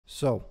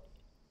So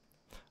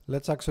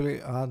let's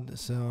actually add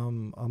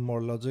some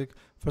more logic.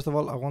 First of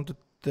all, I want to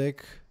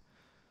take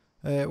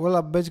well,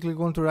 I'm basically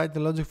going to write the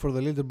logic for the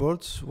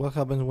leaderboards. What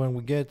happens when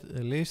we get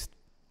a list,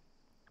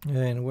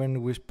 and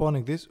when we're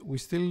spawning this,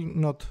 we're still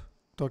not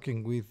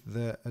talking with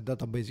the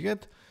database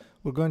yet.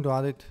 We're going to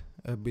add it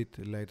a bit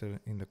later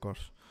in the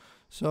course.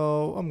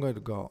 So I'm going to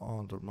go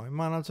onto my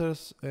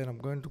managers, and I'm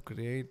going to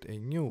create a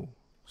new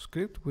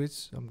script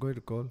which I'm going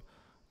to call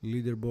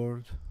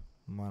leaderboard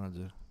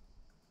manager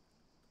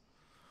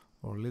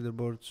or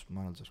leaderboards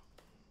manager.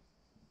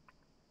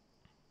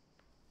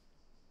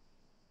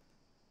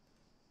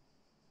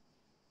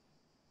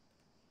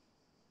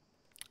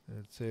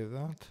 Let's save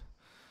that,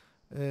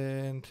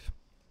 and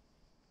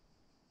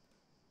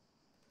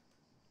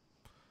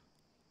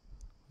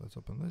let's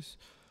open this.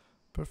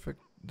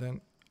 Perfect.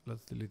 Then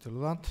let's delete all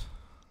that.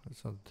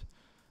 Let's add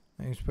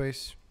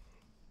namespace.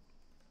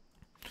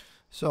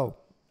 So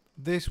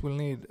this will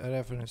need a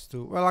reference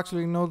to, well,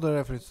 actually not a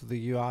reference to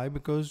the UI,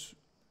 because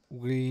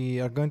we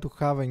are going to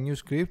have a new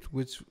script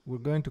which we're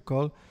going to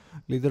call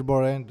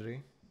leaderboard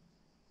entry.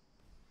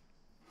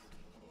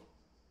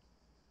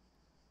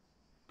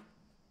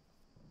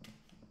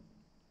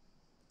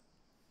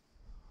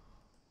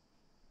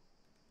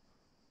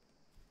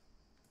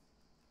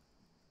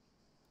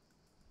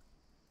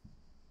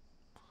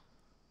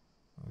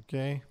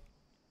 Okay,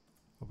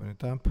 open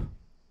it up.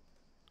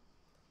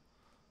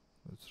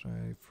 Let's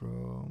try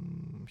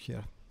from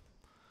here.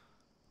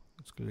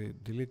 Let's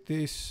delete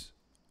this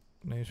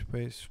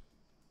namespace.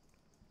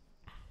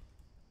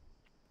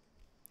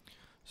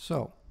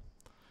 So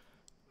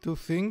two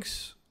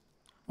things,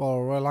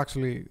 or well,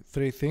 actually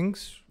three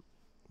things,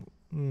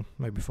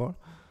 maybe four.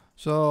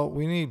 So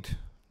we need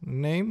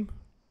name,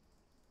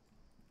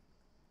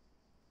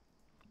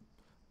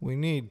 we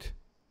need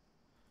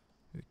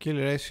kill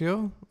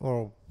ratio,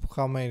 or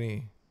how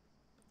many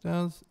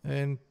kills,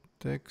 and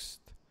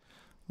text,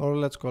 or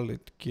let's call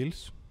it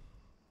kills,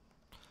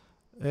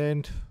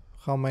 and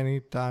how many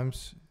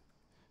times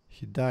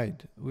he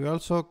died. We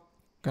also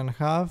can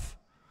have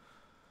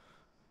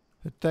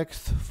a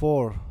text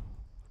for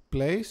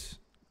place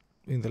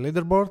in the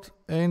leaderboard,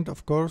 and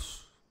of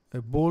course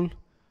a bool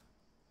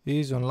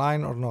is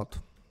online or not,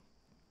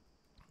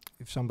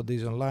 if somebody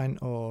is online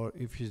or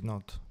if he's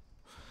not.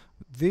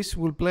 This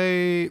will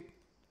play,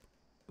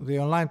 the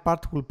online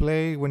part will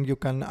play when you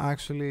can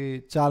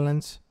actually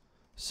challenge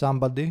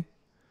somebody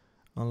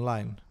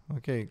online.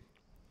 Okay,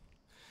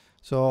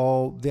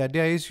 so the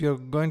idea is you're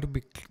going to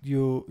be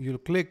you'll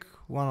click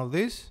one of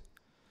these,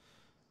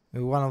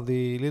 one of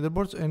the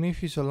leaderboards, and if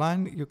he's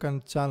online you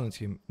can challenge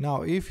him.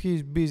 Now if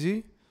he's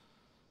busy,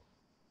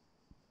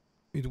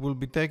 it will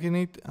be taking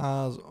it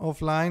as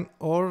offline,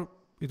 or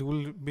it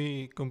will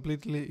be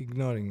completely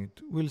ignoring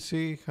it. We'll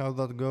see how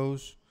that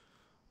goes.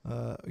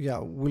 Yeah,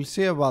 we'll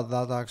see about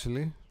that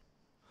actually,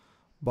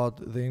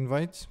 about the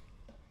invites.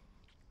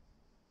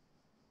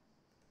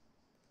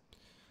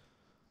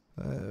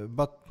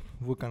 But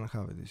we can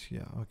have this,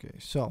 yeah, okay.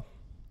 So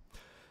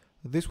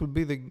this will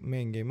be the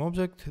main game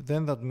object.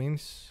 Then that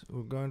means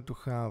we're going to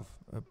have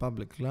a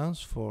public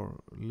class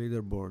for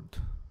leaderboard.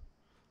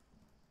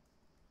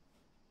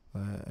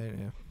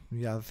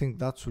 Yeah, I think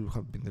that should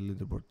have been the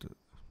leaderboard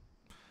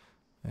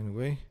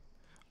anyway,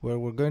 where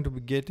we're going to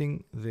be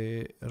getting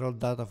the raw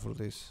data for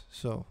this.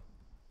 So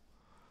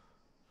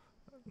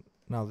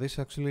now this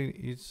actually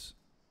is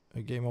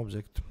a game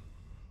object,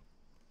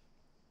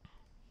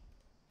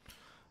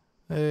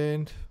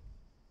 and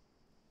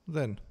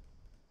then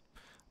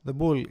the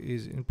bool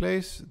is in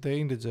place, the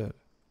integer,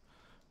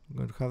 I'm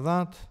going to have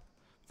that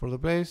for the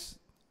place,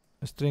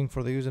 a string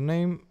for the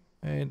username,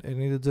 and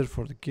an integer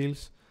for the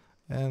kills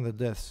and the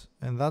deaths,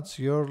 and that's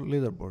your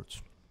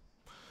leaderboards.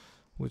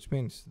 Which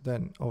means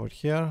then over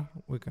here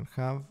we can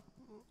have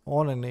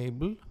on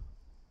enable,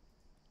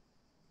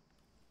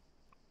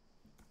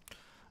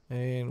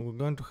 and we're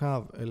going to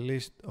have a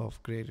list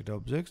of created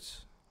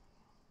objects.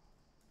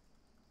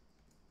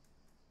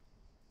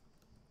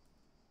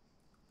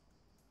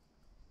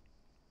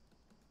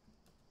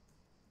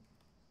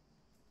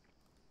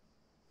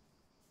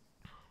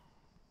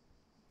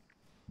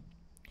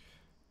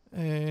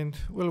 And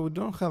well, we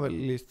don't have a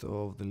list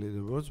of the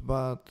leaderboards,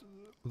 but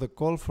the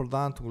call for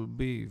that will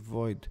be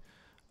void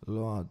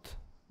load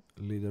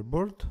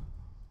leaderboard,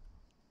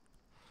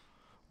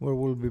 where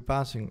we'll be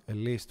passing a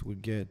list we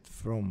get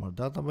from our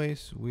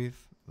database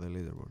with the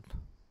leaderboard.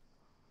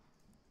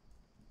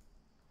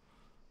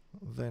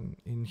 Then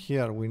in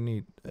here we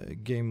need a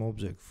game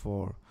object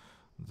for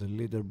the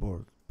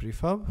leaderboard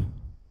prefab,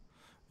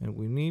 and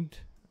we need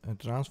a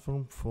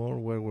transform for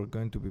where we're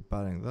going to be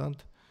pairing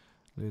that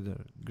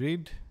leader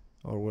grid,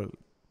 or well,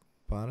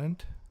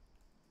 parent.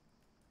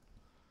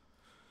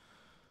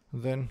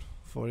 Then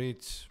for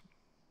each,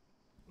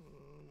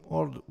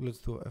 or let's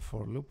do a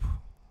for loop,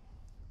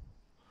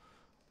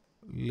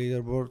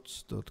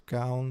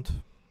 leaderboards.count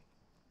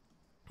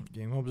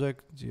game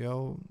object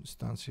go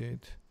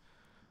instantiate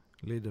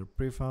leader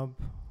prefab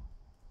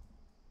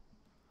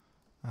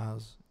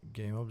as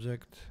game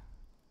object,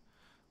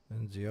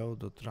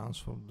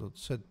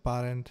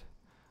 ngo.transform.setParent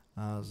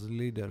as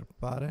leader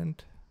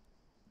parent.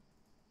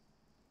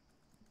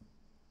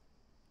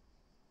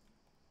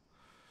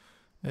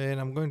 And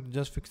I'm going to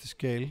just fix the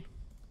scale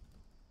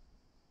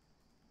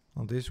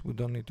on this. We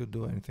don't need to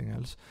do anything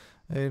else.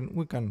 And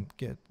we can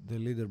get the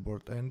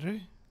leaderboard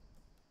entry.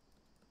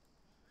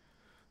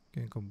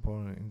 Can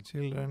component in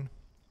children,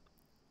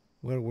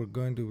 where we're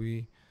going to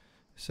be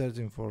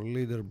searching for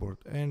leaderboard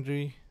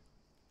entry,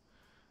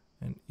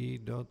 and we're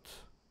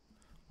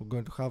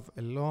going to have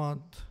a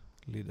load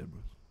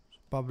leaderboard. So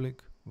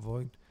public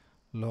void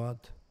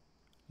load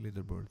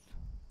leaderboard.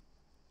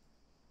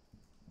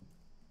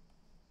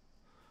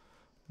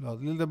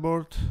 Load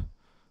leaderboard.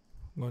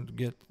 I'm going to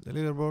get the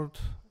leaderboard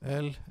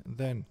L,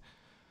 then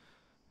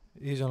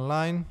is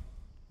online,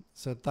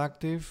 set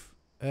active,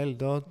 L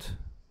dot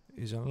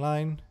is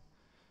online,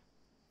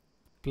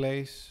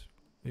 place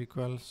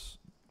equals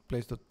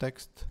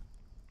place.text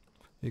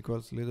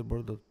equals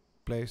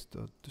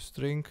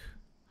leaderboard.place.string.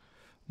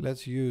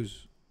 Let's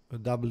use a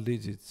double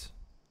digits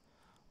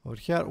over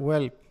here.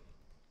 Well,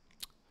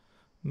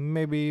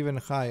 maybe even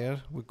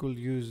higher. We could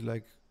use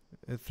like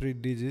 3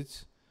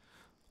 digits,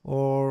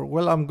 or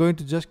well, I'm going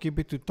to just keep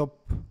it to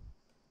top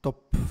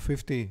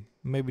 50,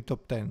 maybe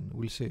top 10.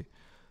 We'll see.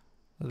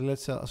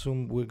 Let's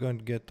assume we're going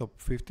to get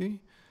top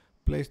 50.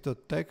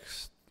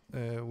 Place.text.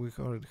 We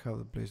already have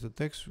the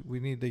place.text. We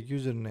need the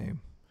username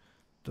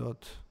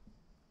dot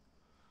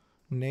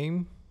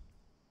name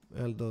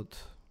L dot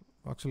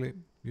actually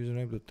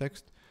username dot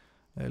text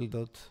L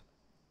dot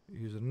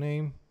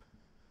username.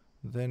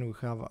 Then we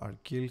have our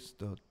kills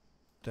dot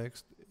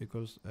text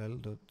equals L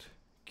dot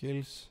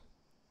kills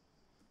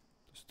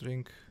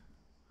string.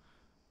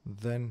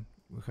 Then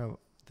we have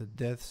the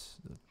deaths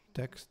dot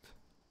text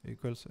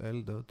equals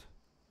L dot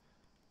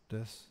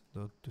deaths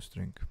dot to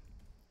string.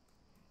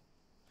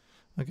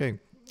 Okay,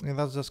 and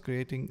that's just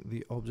creating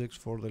the objects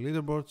for the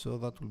leaderboard. So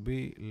that will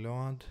be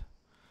load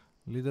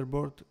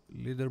leaderboard,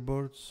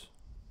 leaderboards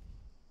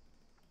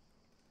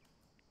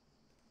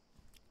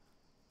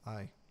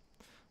I'm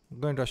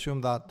going to assume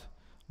that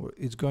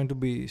it's going to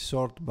be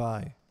sorted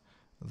by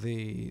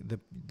the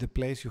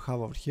place you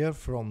have over here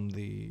from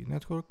the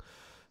network.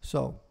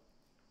 So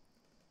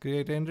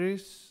create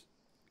entries.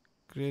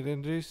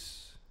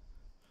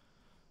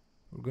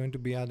 We're going to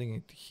be adding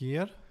it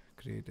here.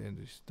 Create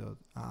entries dot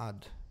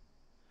add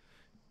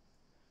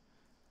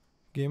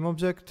game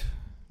object.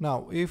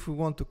 Now if we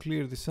want to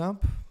clear this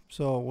up,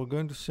 so we're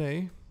going to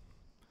say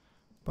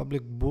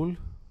public bool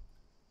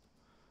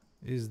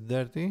is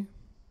dirty,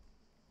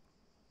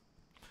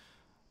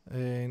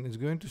 and it's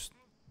going to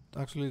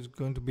actually it's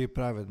going to be a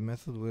private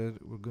method where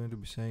we're going to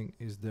be saying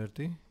is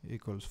dirty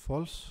equals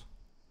false.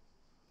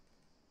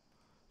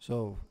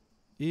 So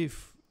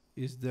if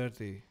is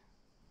dirty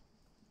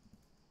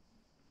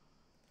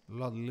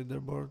load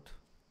leaderboard,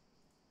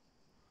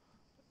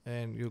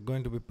 and you're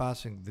going to be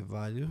passing the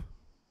value,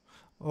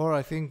 or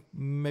I think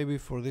maybe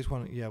for this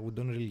one, yeah, we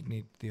don't really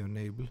need the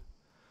enable,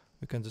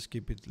 we can just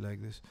keep it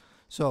like this.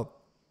 So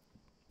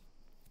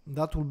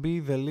that will be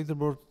the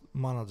leaderboard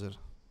manager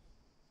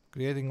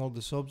creating all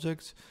the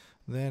subjects.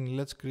 Then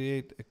let's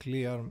create a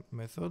clear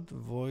method,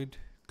 void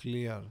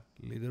clear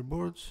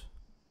leaderboards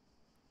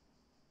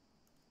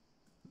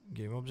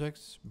game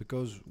objects,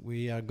 because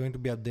we are going to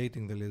be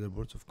updating the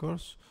leaderboards, of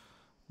course.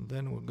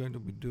 Then we're going to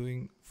be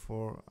doing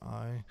for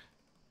I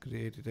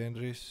created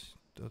entries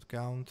dot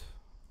count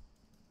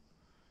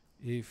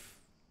if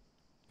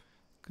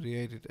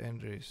created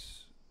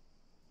entries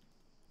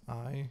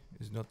I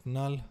is not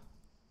null,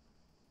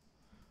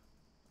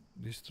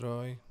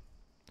 destroy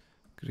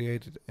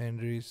created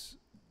entries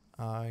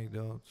I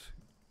dot,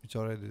 it's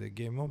already the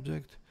game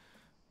object,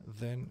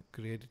 then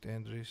created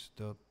entries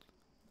dot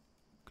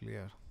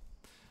clear.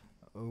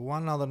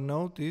 One other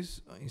note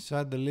is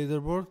inside the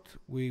leaderboard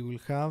we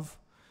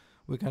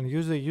can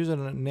use the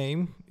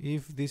username.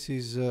 If this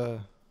is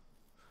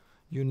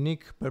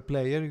unique per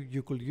player,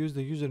 you could use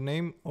the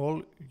username,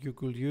 or you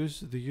could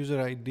use the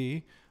user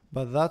ID,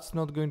 but that's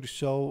not going to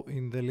show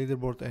in the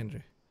leaderboard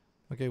entry.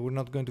 Okay, we're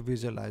not going to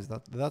visualize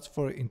that. That's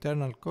for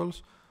internal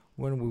calls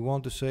when we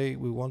want to say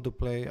we want to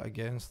play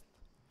against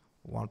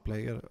one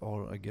player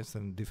or against a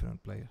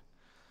different player.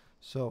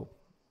 So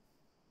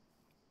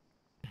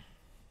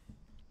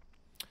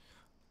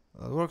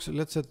that works.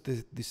 Let's set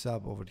this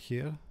up over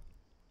here.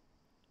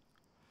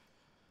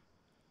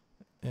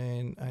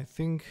 And I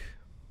think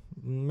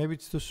maybe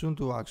it's too soon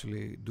to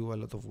actually do a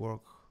lot of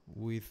work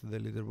with the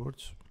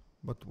leaderboards,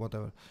 but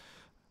whatever.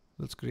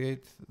 Let's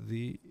create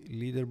the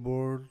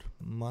leaderboard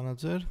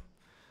manager.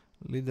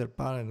 Leader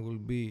parent will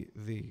be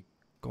the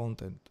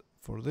content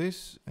for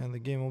this, and the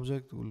game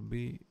object will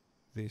be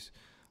this.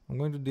 I'm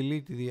going to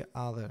delete the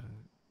other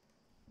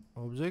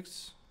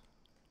objects.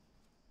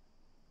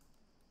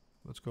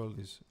 Let's call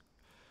this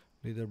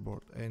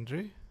leaderboard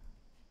entry,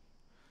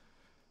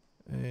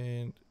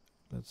 and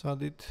let's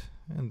add it,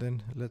 and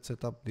then let's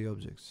set up the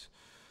objects.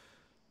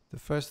 The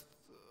first,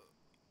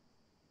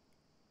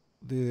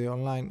 the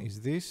online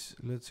is this.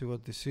 Let's see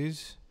what this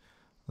is.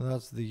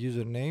 That's the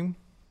username.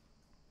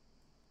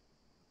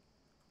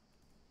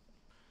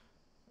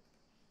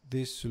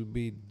 this will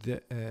be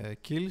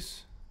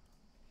kills,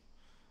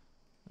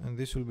 and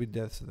this will be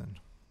deaths then.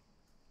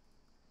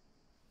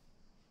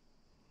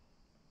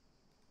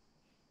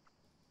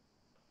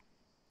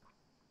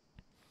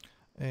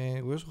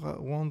 And we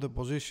also want the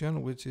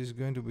position, which is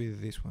going to be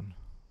this one.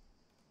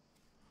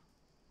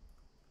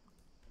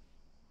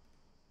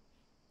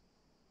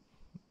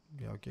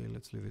 Yeah, okay,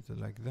 let's leave it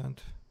like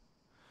that.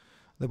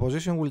 The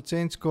position will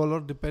change color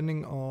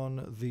depending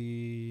on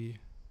the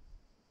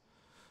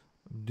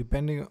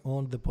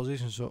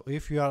position. So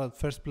if you are at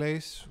first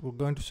place, we're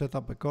going to set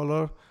up a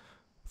color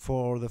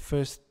for the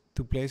first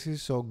two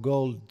places. So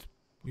gold,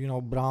 you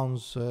know,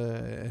 browns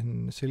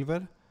and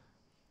silver,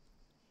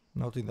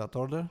 not in that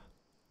order.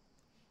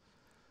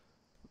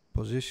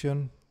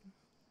 Position,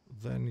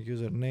 then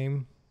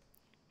username,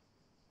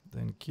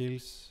 then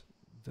kills,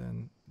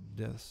 then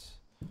deaths.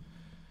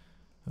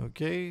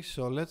 Okay,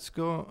 so let's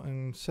go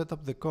and set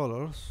up the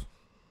colors.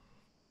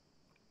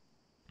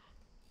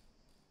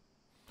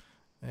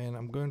 And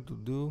I'm going to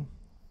do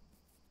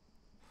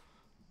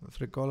the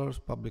three colors: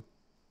 public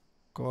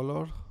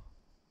color,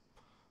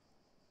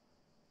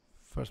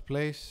 first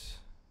place,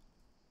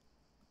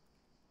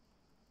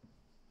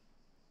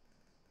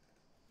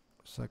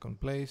 second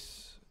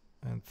place,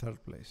 and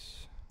third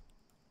place.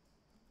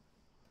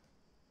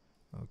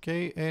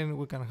 Okay, and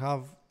we can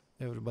have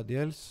everybody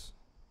else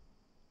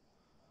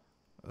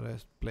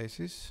rest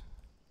places.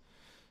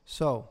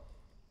 So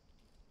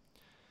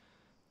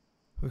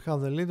we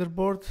have the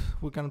leaderboard.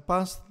 We can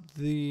pass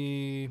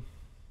the,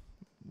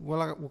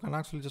 well, we can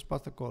actually just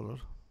pass the color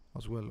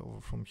as well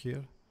over from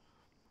here,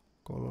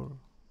 color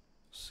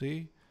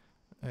C,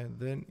 and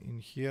then in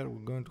here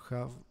we're going to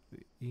have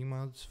the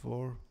image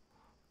for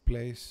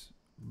place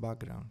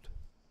background.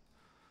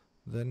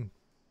 Then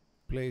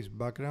place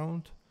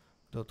background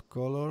dot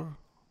color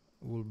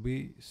will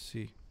be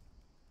C.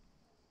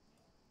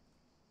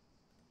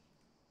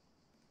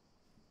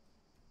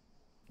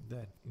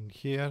 Then in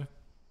here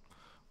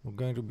we're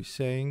going to be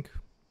saying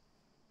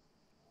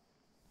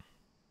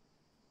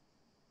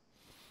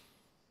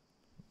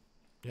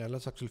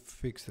let's actually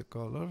fix the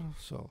color.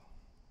 So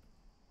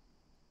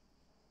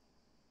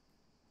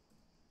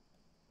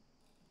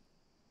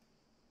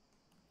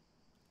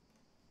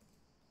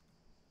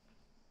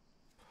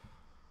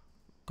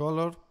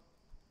color,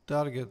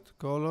 target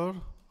color,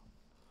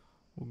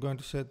 we're going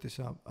to set this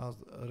up as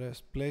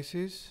rest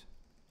places.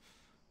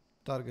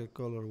 Target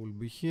color will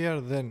be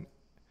here. Then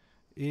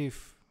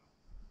if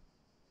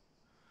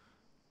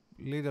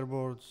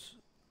leaderboards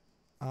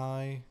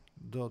I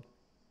dot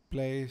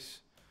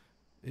place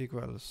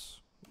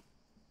equals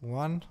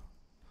 1,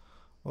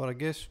 or I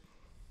guess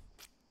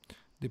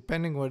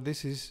depending where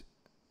this is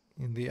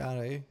in the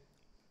array,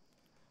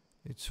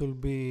 it should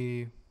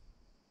be,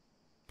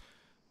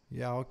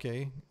 yeah,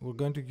 okay, we're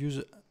going to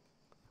use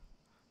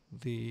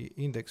the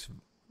index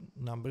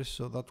numbers,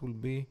 so that will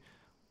be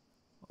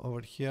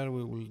over here.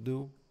 We will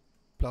do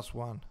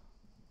 +1.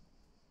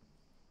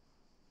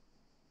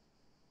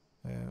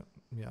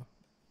 Yeah,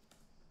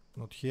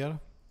 not here,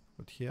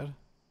 but here.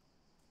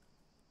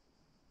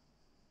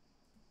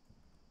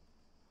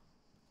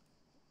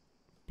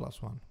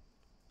 +1.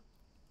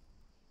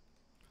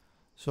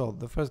 So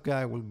the first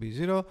guy will be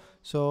 0.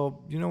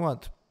 So you know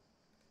what?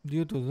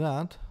 Due to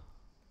that,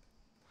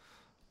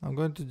 I'm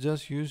going to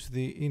just use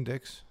the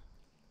index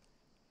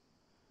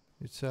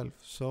itself.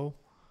 So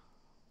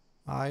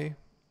I,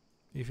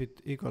 if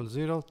it equals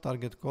 0,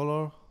 target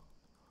color,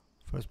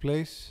 first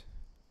place.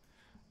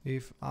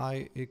 If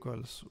I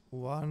equals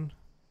 1,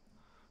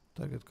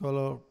 target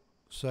color,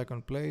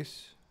 second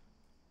place.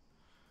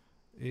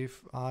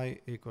 If I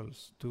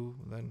equals 2,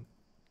 then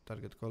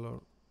target color,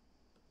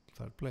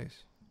 third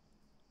place.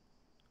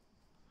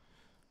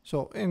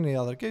 So in the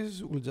other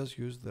cases, we'll just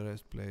use the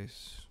rest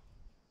place.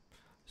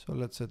 So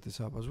let's set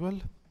this up as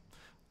well.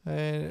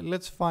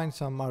 Let's find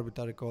some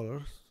arbitrary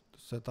colors to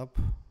set up.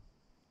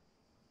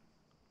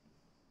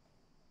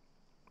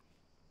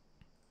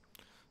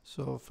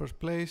 So first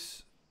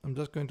place, I'm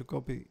just going to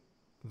copy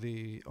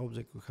the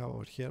object we have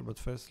over here, but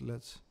first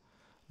let's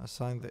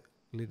assign the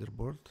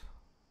leaderboard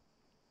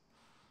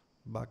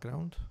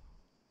background.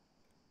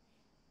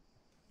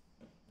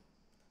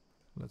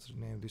 Let's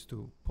rename this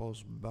to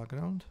post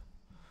background.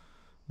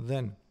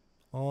 Then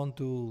on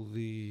to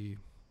the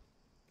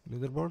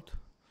leaderboard.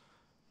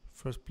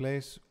 First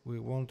place, we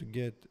want to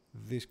get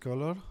this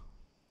color.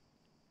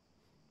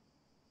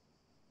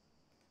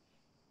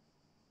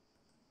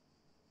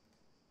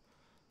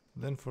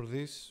 Then for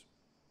this,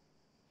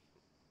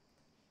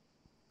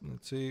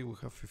 let's say we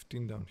have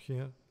 15 down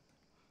here.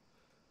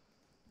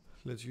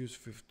 Let's use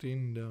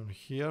 15 down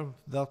here.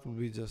 That will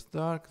be just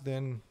dark.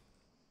 Then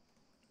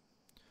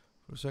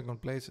for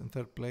second place and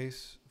third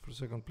place, for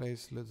second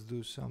place, let's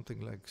do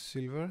something like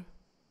silver.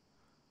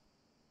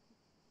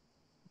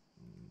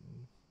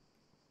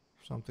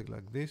 Something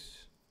like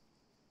this.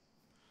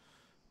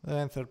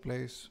 And third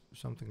place,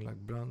 something like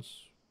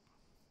bronze.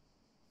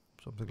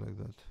 Something like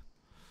that.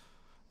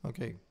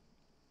 Okay.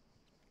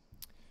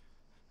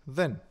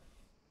 Then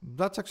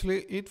that's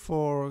actually it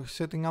for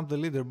setting up the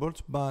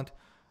leaderboards, but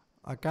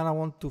I kind of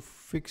want to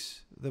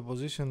fix the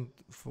position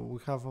we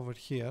have over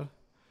here.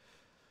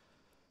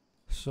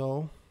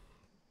 So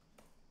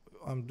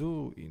I'm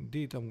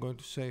going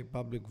to say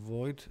public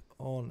void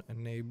on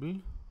enable.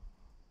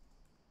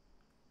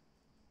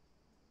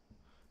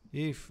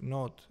 If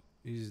not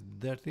is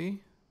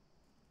dirty.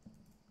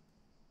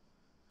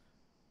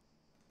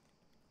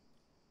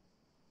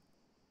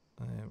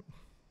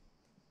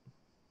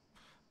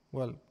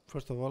 Well,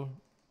 first of all,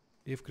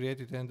 if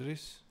created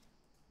entries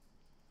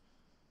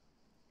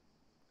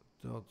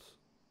dot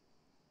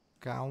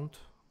count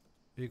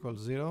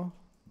equals 0,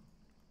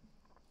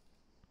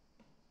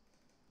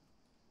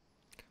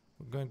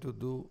 we're going to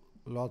do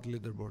load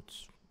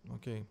leaderboards.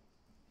 Okay,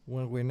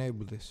 when we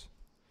enable this,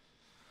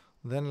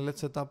 then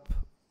let's set up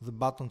the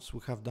buttons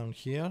we have down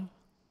here.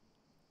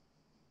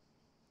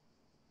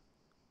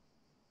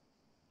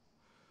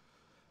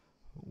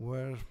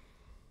 Where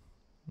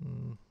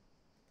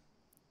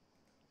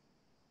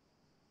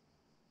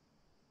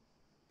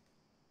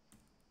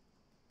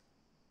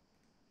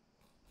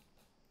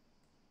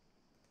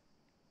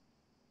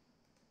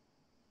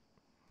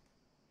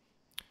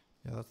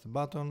yeah, that's the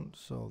button,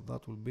 so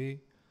that will be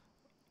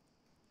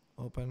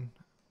open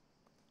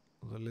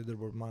the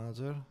leaderboard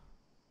manager.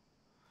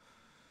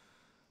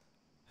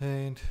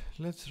 And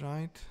let's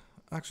write,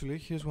 actually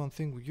here's one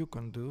thing you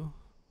can do,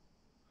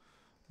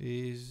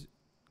 is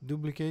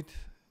duplicate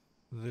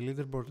the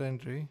leaderboard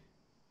entry,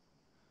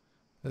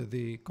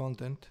 the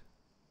content.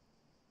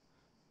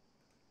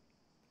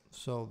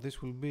 So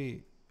this will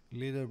be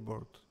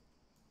leaderboard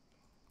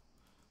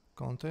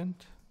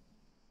content,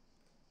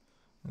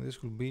 and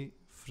this will be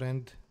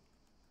friend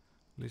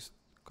list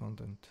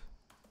content.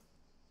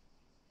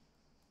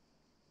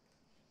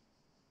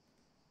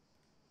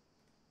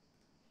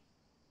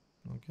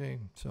 Okay,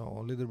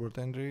 so leaderboard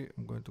entry,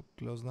 I'm going to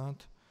close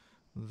that.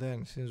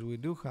 Then, since we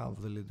do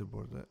have the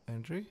leaderboard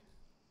entry,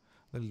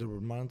 the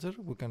leaderboard manager,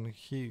 we can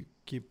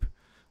keep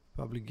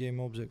public game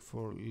object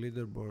for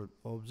leaderboard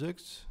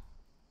objects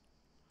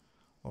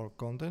or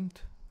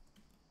content,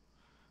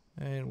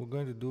 and we're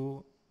going to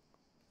do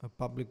a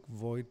public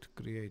void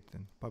create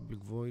and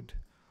public void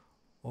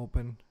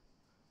open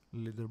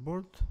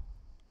leaderboard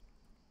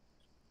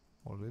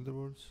or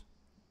leaderboards.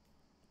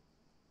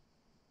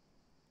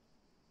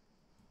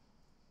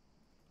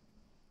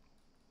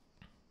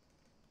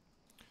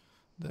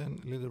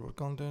 Then leaderboard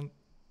content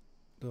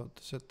dot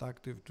set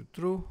active to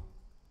true,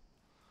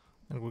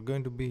 and we're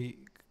going to be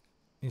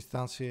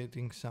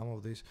instantiating some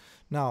of this.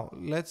 Now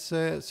let's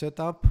set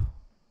up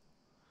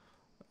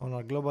on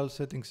our global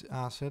settings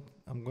asset.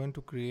 I'm going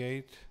to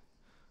create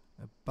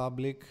a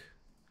public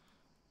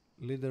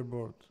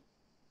leaderboard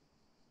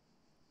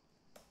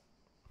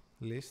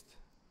list.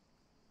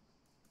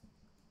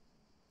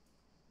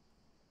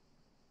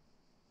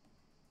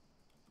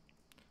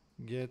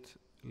 Get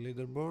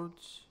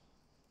leaderboards.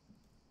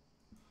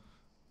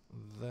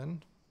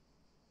 Then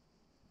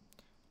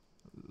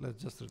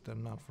let's just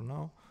return null for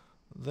now.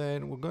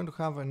 Then we're going to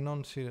have a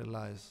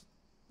non-serialized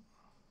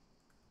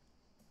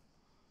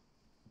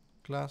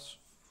class,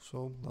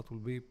 so that will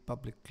be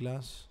public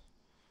class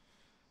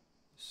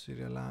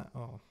serialized.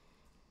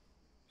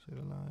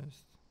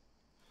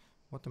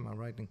 What am I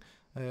writing?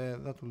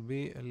 That will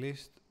be a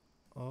list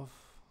of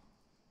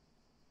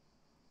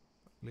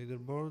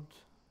leaderboard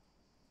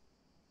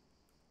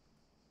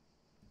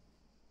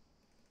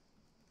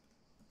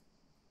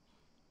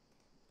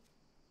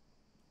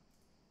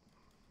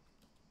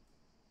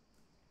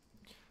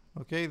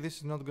Okay, this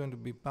is not going to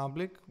be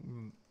public,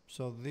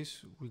 so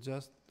this will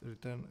just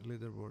return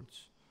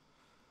leaderboards.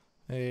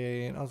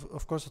 And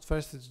of course, at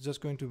first it's just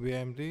going to be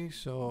empty,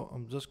 so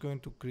I'm just going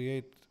to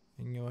create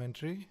a new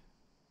entry.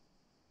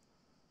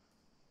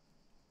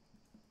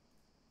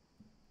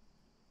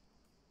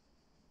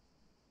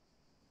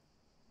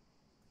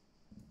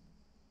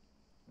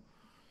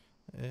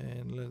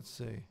 And let's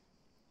say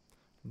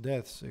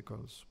deaths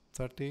equals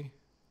 30,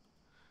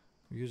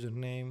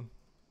 username,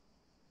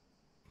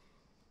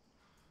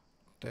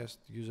 test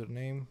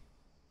username,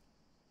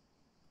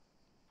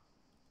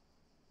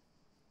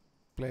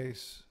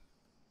 place,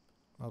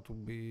 that will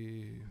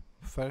be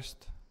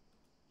first,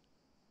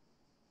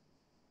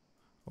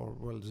 or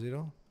well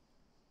 0,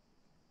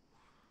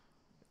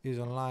 is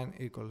online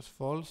equals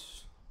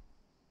false,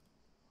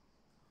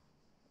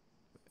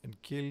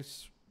 and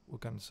kills we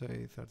can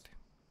say 30.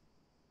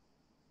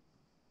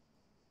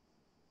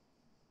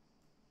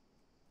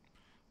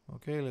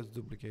 Okay, let's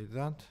duplicate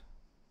that.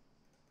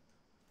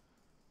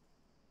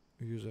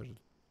 User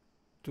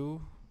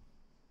 2,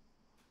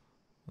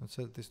 let's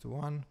set this to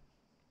 1,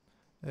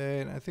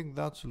 and I think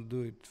that should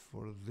do it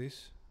for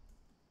this,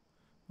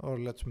 or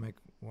let's make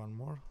one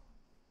more,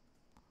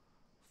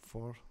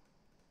 4,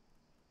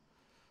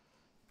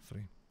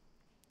 3.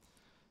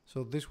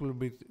 So this will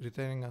be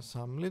returning us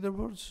some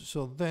leaderboards.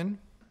 So then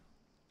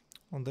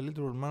on the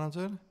leaderboard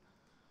manager,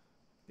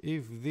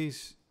 if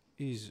this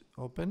is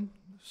open,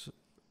 so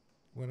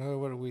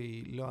whenever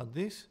we load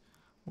this,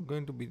 we're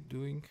going to be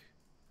doing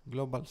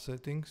global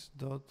settings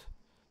dot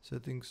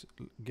settings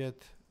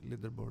get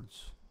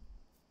leaderboards.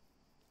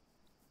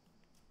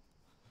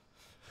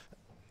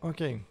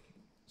 Okay,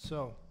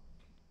 so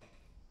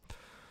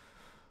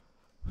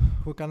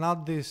we can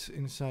add this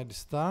inside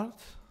start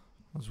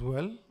as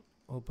well.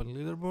 Open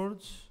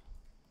leaderboards.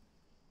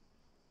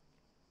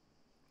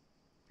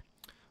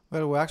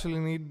 Well, we actually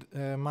need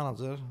a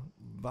manager,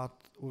 but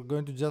we're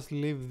going to just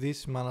leave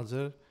this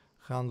manager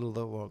handle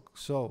the work.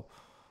 So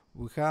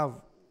we have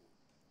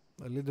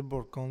a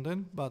leaderboard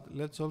content, but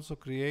let's also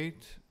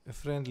create a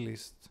friend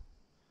list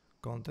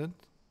content.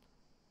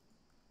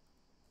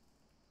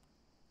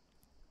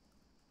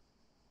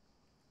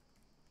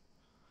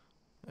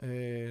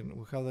 And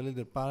we have the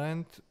leader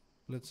parent.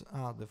 Let's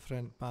add the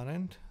friend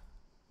parent.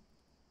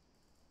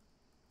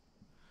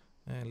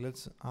 And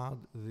let's add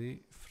the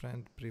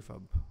friend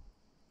prefab.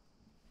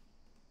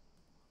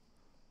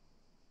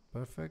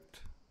 Perfect.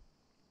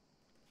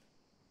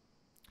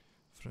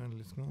 Friend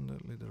list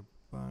content, leader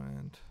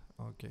parent.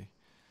 Okay.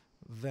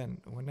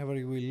 Then whenever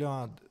we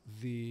load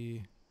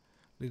the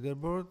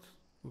leaderboard,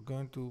 we're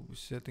going to be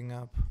setting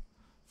up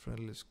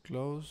friend list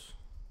close,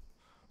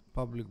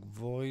 public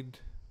void,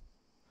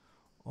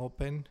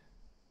 open,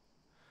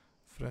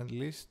 friend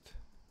list.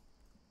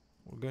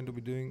 We're going to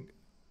be doing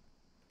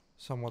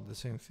somewhat the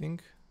same thing.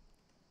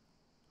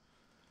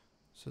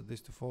 Set this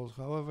to false,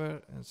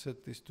 however, and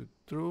set this to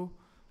true.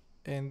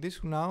 And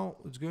this now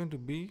is going to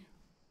be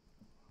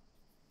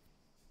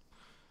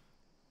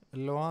a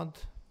load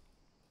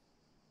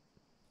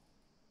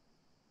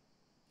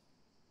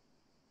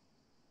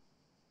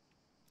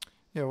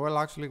Yeah, well,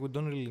 actually, we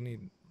don't really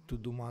need to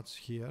do much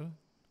here.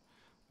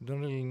 We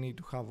don't really need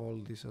to have all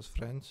this as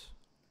friends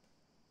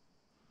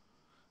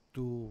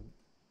to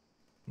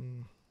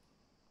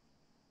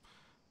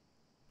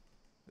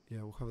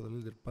yeah, we have the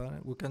leader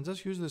parent. We can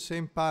just use the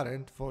same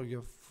parent for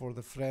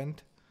the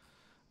friend,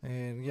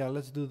 and yeah,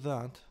 let's do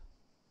that.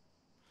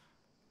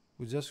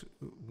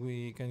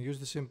 We can use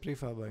the same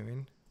prefab, I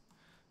mean.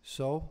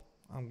 So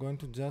I'm going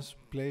to just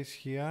place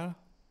here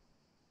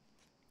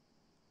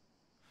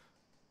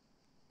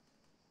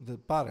the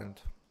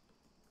parent,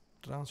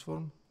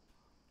 transform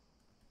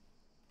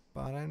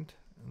parent,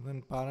 and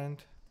then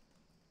parent.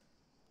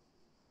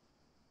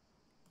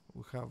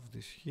 We have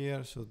this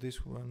here, so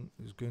this one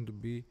is going to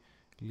be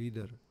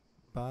leader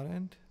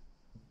parent,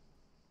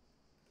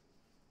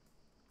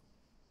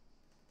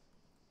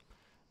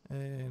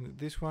 and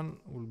this one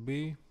will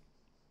be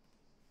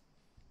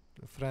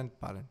the friend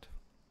parent.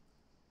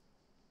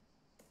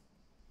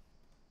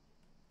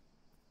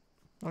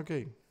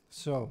 Okay,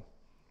 so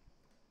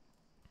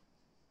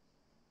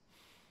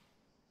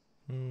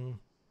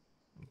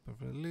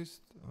preferred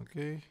list.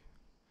 Okay,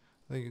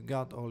 then you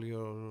got all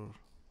your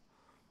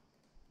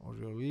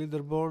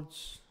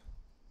leaderboards.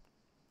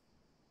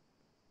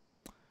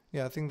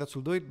 Yeah, I think that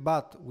will do it,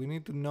 but we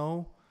need to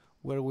know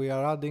where we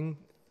are adding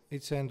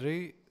each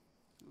entry.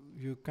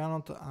 You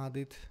cannot add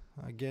it,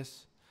 I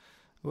guess.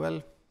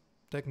 Well,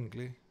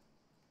 technically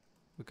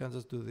we can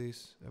just do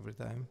this every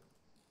time,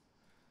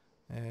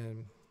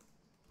 and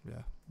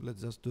yeah,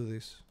 let's just do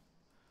this.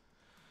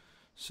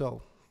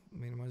 So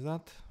minimize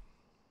that.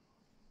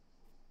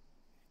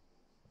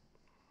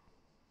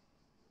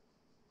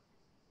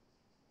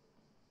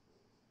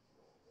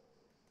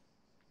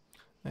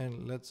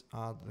 And let's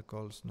add the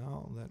calls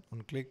now. Then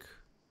on click,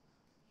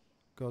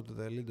 go to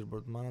the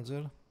leaderboard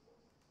manager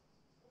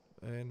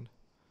and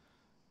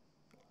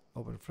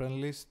open friend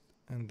list,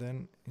 and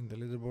then in the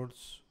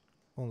leaderboards,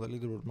 on the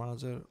leaderboard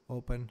manager,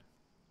 open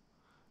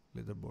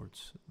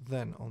leaderboards.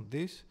 Then on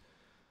this,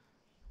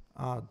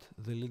 add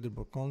the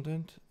leaderboard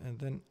content, and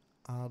then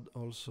add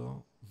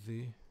also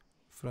the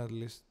friend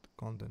list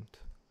content.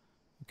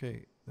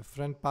 Okay, the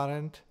friend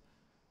parent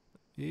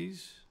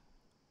is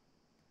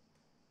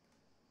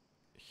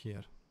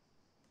here,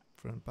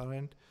 friend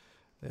parent,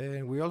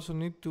 and we also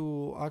need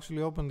to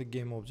actually open the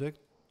game object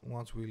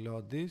once we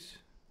load this,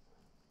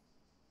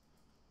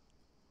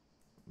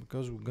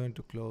 because we're going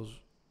to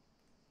close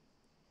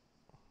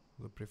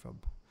the prefab.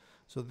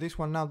 So this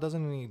one now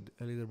doesn't need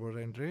a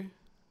leaderboard entry.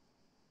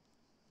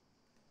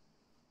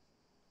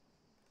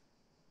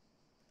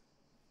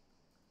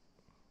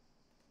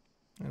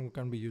 And we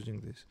can be using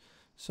this.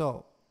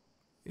 So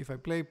if I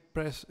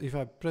press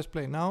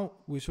play now,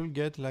 we should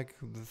get like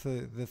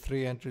the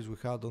 3 entries we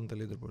had on the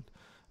leaderboard.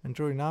 And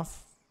true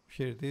enough,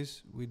 here it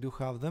is, we do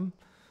have them,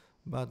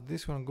 but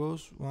this one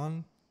goes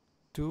 1,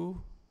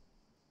 2,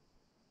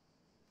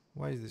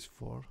 why is this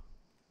 4?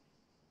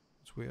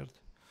 It's weird.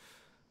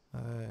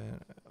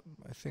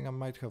 I think I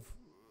might have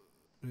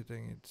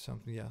written it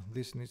something, yeah,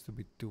 this needs to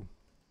be 2.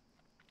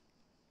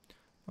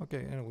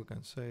 Okay, and we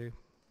can say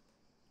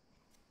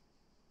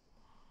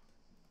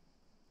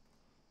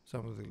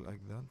something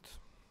like that.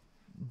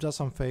 Just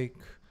some fake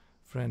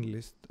friend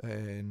list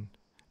and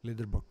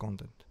leaderboard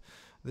content.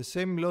 The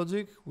same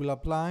logic will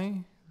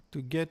apply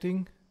to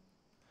getting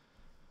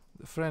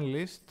the friend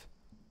list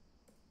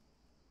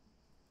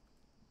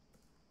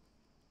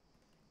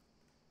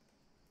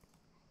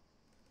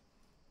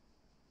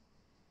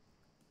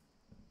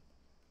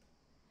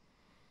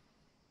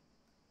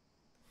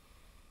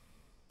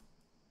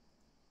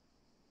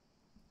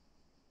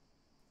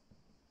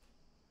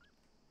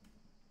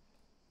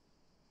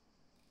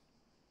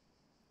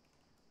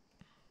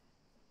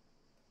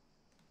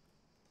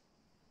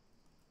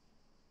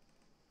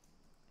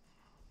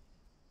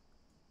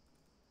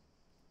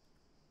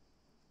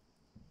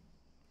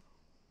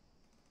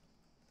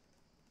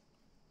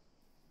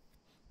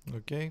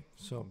Okay,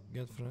 so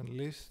get friend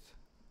list,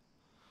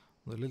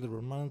 the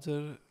leaderboard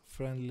manager,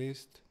 friend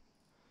list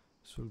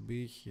should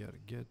be here,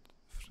 get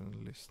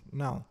friend list.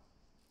 Now,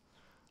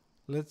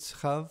 let's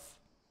have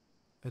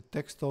a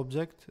text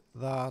object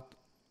that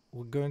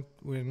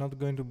we're not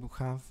going to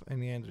have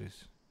any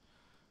entries.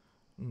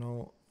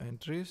 No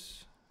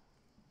entries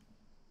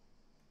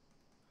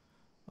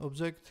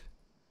object,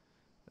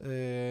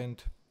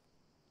 and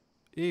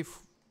if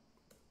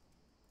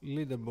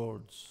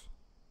leaderboards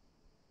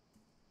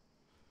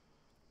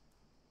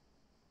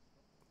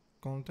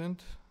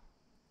content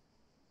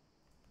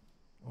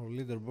or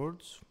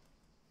leaderboards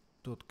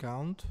dot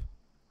count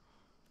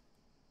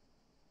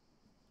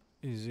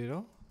is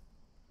 0,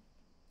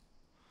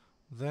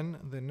 then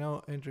the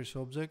no entries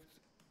object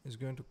is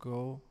going to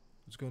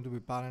be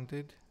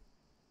parented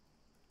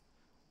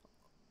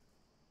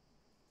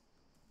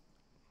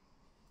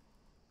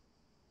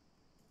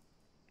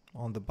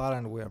on the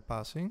parent we are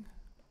passing,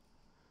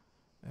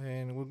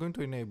 and we're going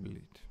to enable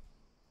it.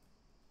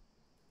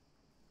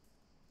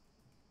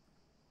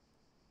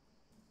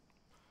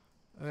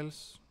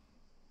 Else,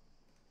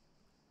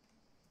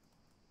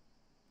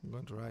 I'm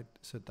going to write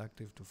set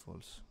active to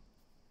false.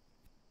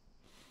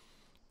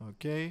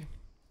 Okay,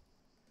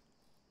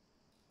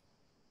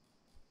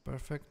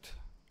 perfect.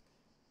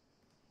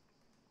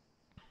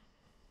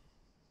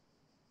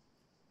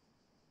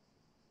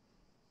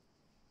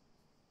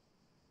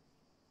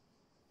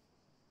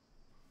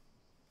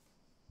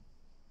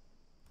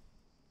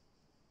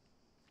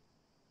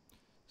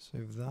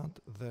 Save that.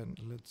 Then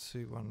let's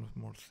see one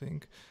more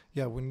thing.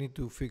 Yeah, we need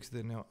to fix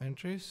the no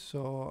entries,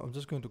 so I'm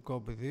just going to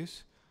copy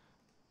this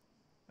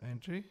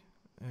entry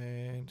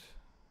and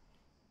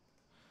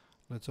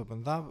let's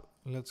open that.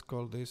 Let's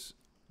call this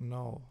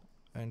no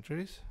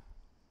entries,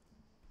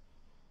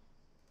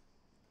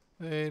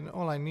 and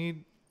all I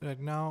need right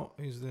now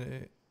is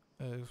the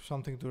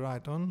something to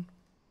write on,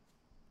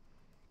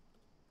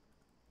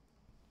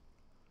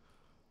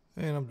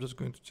 and I'm just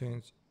going to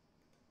change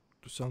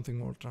to something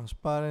more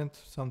transparent,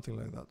 something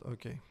like that.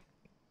 Okay,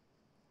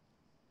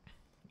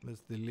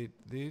 let's delete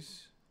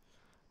this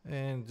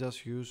and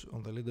just use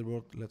on the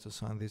leaderboard. Let's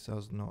assign this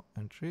as no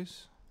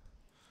entries.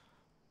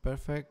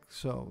 Perfect.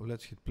 So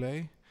let's hit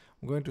play.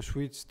 I'm going to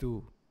switch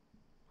to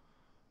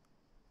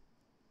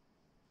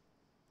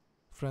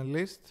friend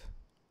list,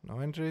 no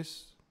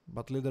entries,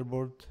 but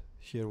leaderboard,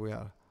 here we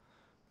are.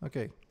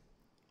 Okay,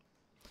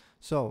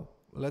 so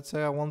let's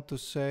say I want to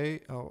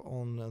say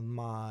on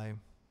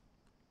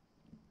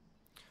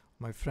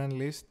my friend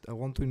list, I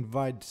want to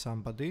invite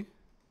somebody.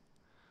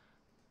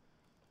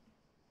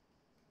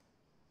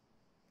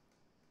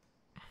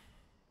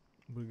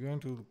 We're going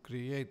to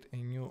create a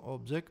new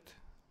object.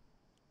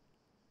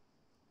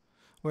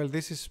 Well,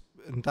 this is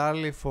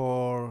entirely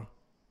for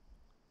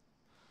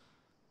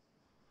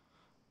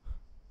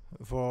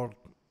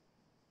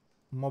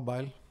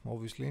mobile,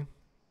 obviously.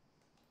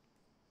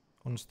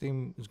 On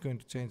Steam it's going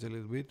to change a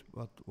little bit,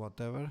 but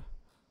whatever.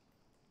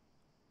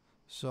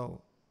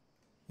 So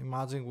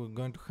imagine we're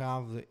going to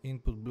have the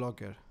input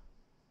blocker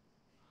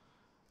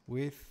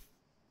with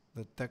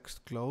the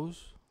text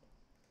close,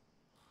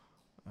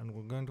 and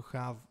we're going to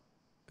have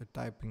a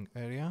typing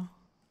area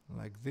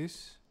like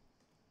this.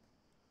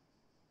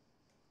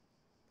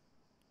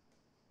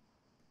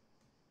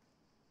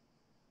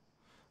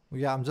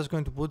 Yeah, I'm just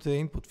going to put the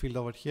input field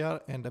over here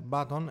and a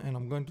button, and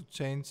I'm going to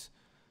change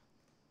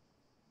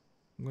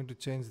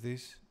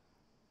this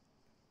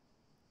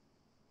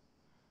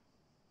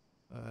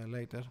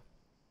later.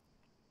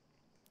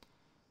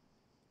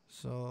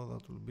 So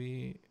that will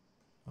be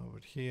over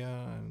here,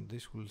 and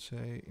this will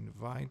say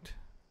invite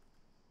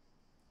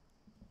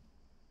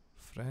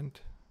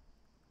friend,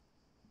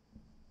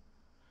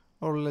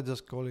 or let's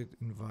just call it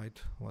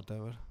invite,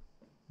 whatever,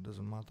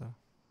 doesn't matter.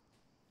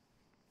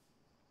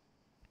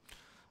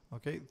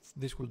 Okay,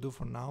 this will do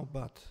for now,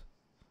 but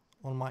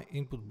on my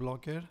input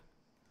blocker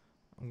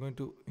I'm going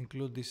to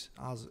include this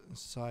as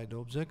side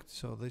object,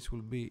 so this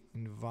will be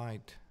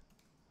invite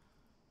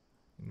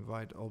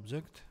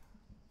object,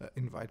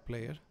 invite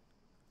player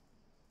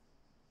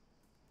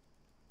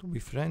to be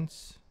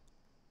friends,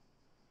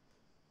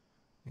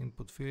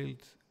 input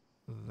field,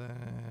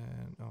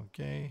 then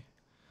okay,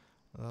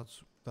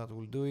 that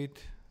will do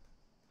it.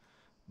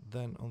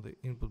 Then on the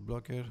input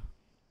blocker,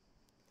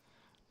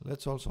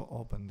 let's also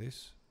open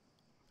this,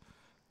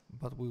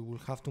 but we will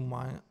have to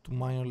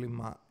manually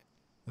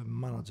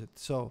manage it.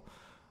 So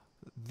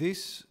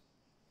this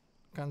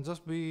can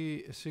just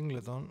be a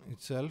singleton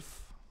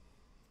itself.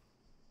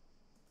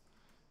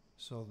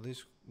 So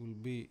this will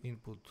be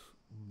input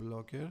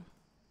blocker.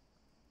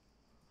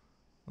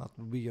 That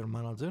will be your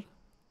manager.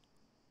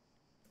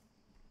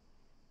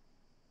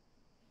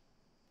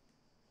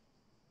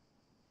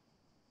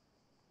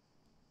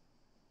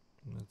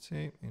 Let's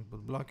say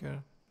input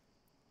blocker.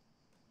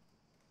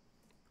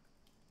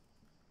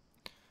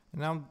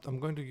 Now I'm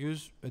going to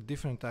use a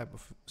different type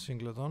of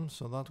singleton,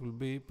 so that will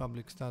be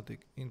public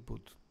static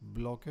input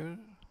blocker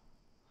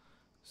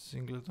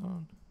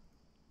singleton,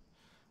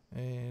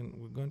 and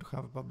we're going to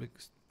have a public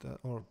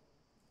or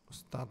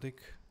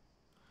static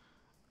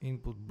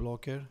input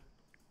blocker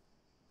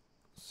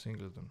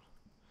singleton.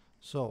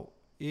 So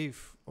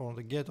if on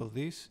the get of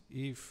this,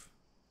 if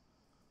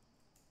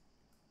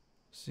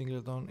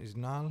singleton is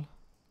null,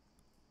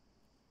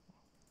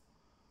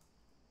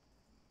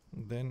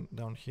 then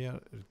down here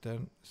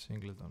return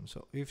singleton.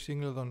 So if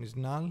singleton is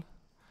null, I'm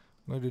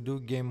going to do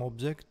game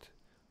object,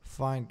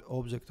 find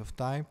object of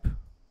type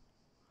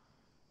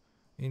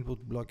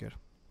input blocker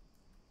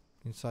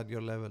inside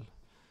your level.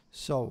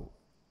 So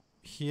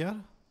here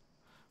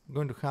I'm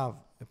going to have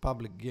a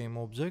public game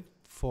object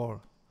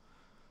for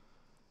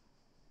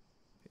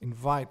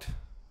invite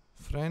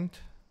friend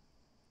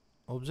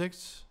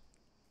objects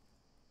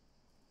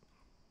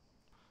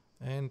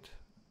and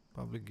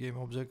public game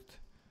object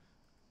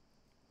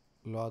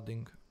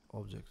loading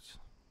objects.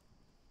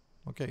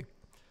 Okay,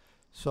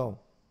 so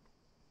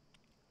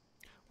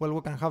well,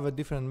 we can have a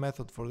different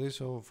method for this.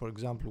 So for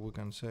example, we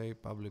can say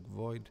public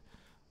void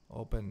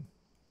open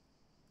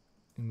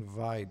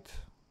invite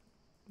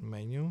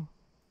menu,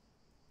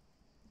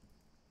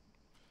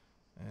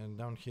 and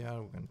down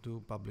here we can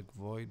do public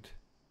void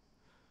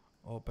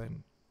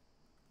open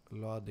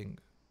loading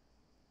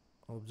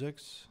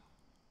objects.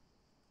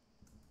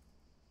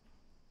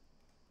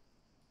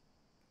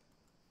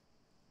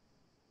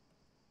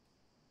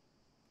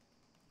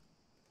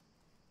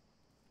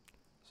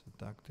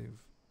 Set active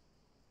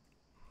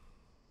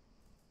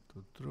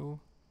to true,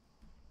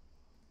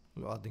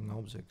 loading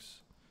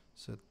objects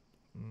set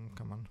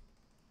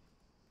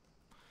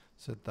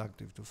set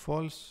active to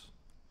false.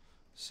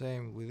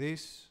 Same with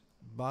this,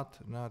 but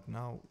not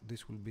now,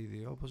 this will be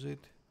the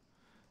opposite.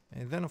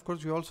 And then of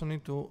course you also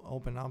need to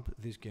open up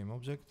this game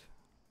object.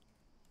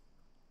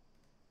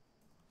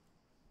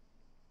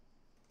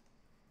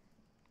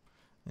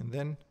 And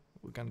then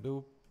we can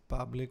do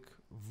public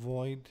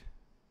void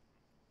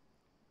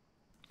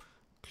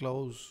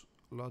close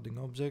loading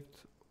object,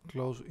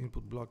 close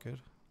input blocker.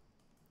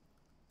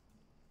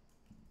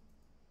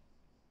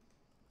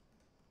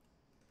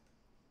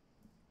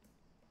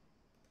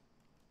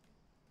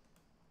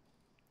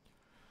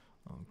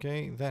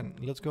 Okay, then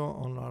let's go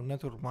on our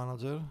network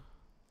manager.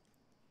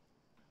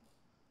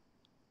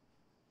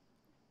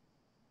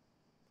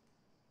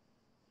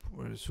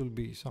 Where it should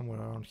be somewhere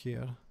around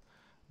here.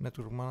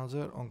 Network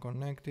manager on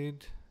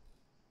connected.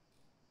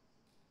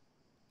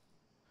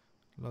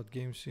 Load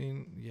game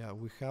scene. Yeah,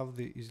 we have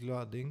the is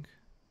loading.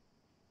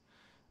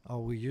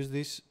 We use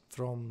this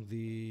from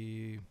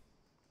the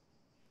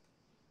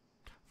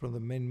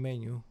main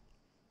menu.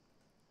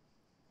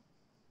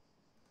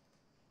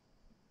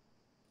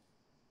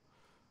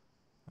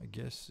 I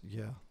guess,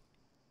 yeah,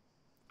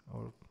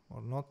 or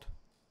not,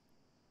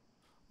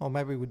 or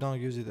maybe we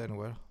don't use it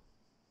anywhere.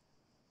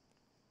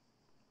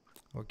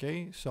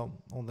 Okay, so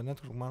on the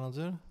network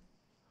manager,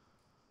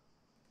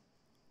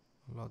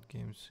 load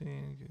game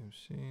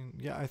scene.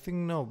 Yeah, I think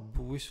no,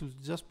 we should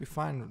just be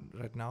fine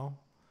right now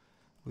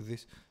with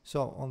this.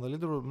 So on the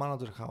leaderboard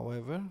manager,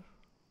 however,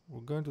 we're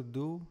going to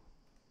do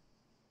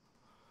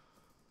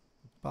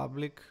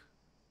public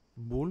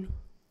bool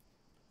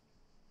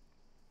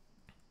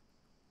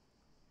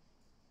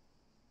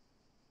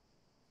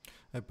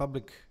a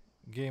public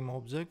game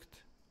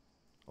object,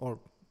 or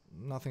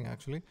nothing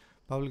actually,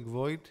 public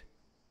void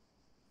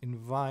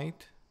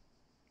invite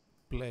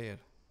player.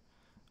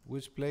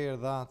 Which player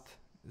that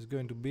is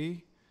going to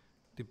be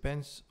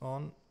depends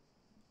on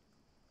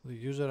the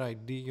user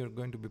ID you're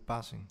going to be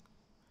passing,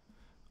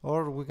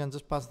 or we can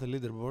just pass the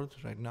leaderboard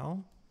right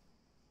now.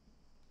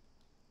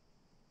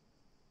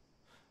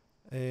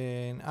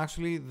 And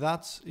actually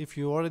that's if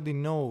you already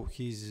know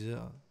his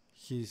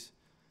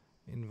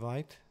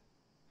invite.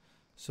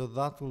 So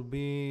that will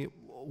be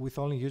with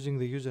only using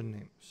the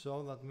username.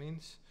 So that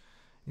means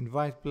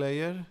invite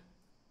player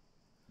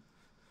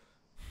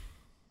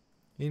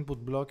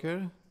input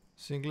blocker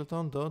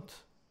singleton dot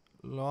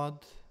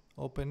load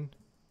open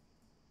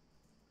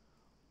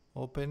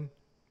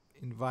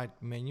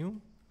invite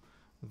menu.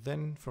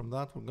 Then from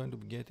that we're going to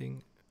be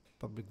getting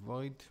public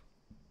void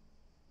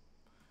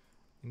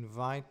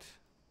invite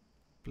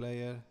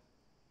player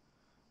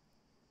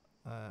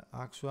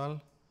actual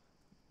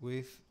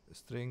with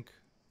string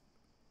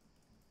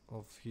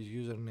of his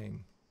username.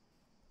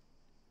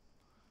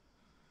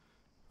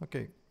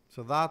 Okay,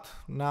 so that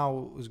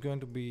now is going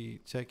to be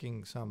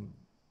checking some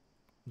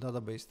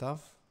database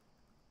stuff.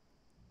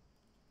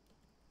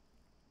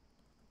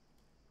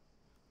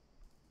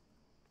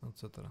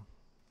 Etc.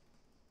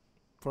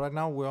 For right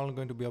now we're only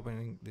going to be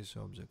opening this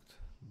object.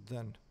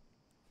 Then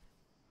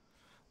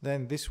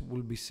this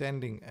will be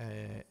sending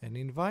an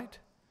invite.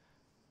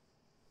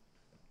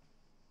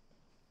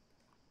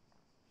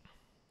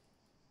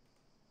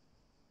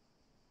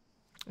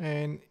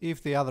 And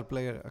if the other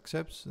player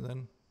accepts,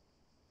 then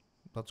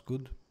that's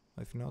good.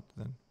 If not,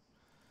 then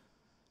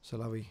c'est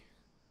la vie.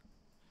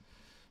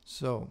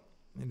 So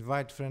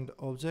invite friend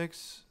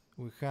objects,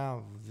 we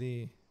have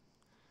the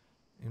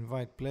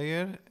invite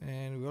player,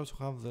 and we also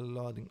have the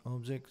loading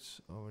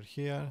objects over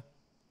here.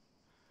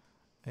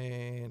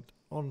 And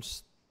on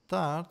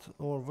start,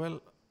 or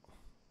well,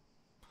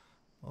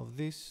 of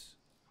this,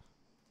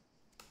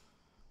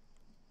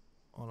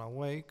 on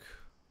awake,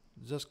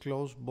 just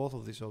close both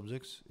of these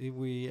objects. If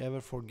we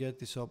ever forget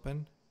this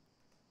open,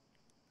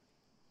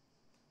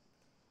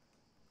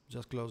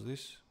 just close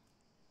this.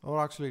 Or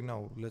actually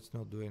no, let's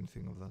not do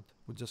anything of that.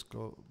 We're just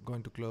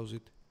going to close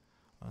it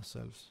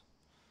ourselves.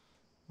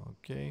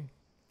 Okay.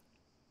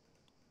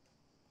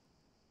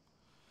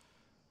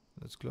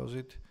 Let's close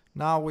it.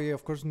 Now we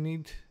of course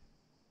need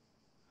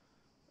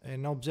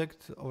an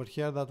object over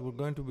here that we're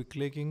going to be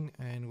clicking,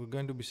 and we're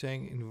going to be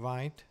saying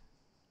invite.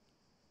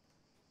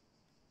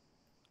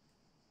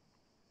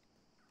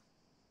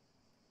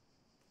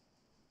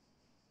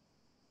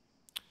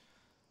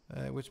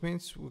 Which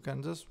means we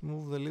can just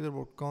move the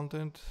leaderboard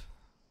content.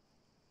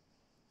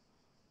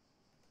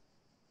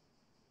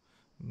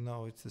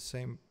 No, it's the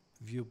same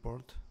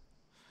viewport.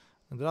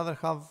 I'd rather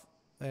have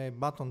a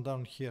button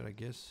down here, I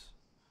guess.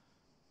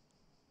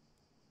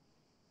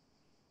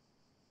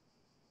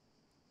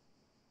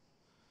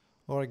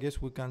 Or I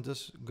guess we can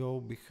just go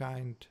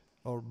behind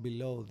or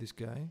below this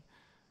guy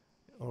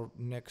or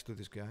next to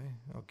this guy.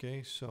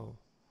 Okay, so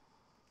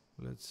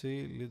let's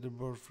see,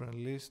 leaderboard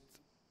friend list,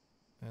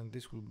 and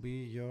this will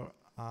be your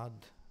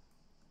add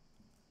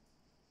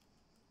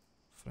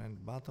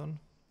friend button.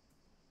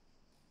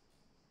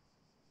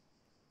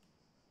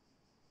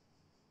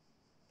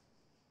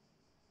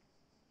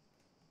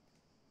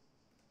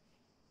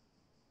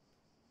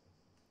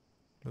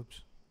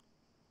 Oops.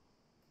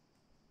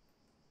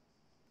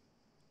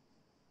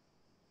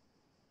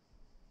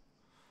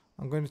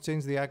 I'm going to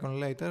change the icon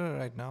later.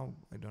 Right now,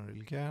 I don't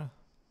really care.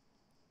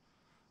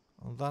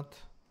 On that,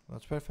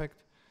 that's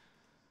perfect.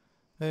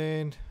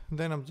 And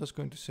then I'm just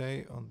going to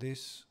say on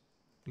this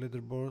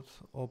leaderboard,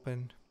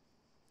 open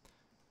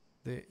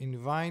the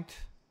invite.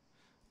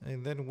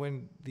 And then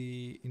when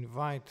the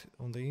invite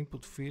on the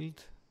input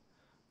field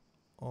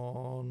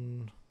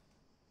on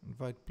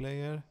invite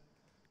player,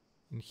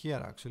 in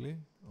here actually,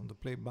 on the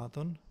play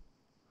button,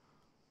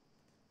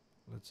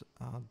 let's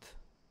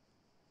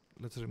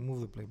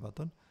remove the play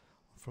button.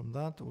 From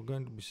that, we're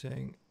going to be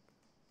saying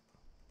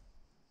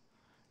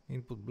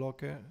input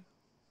blocker,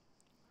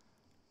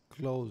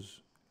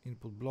 close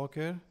input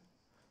blocker,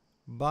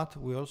 but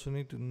we also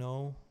need to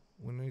know,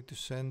 we need to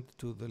send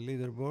to the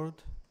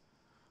leaderboard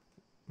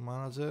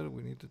manager,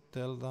 we need to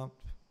tell that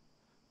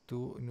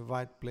to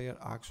invite player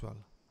actual.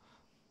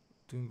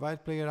 To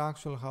invite player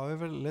actual,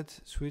 however, let's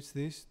switch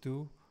this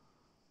to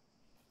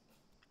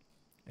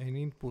an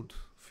input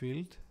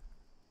field.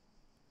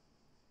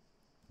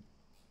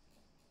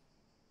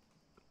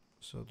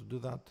 So to do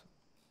that,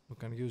 we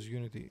can use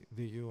Unity,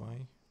 the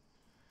UI,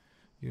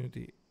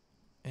 Unity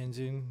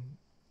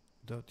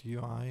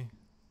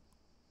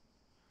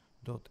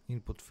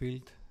engine.ui.input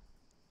field,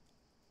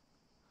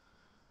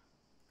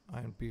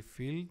 INP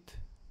field,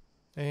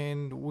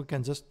 and we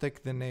can just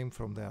take the name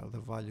from there, the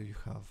value you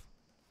have.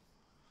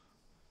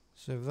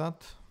 Save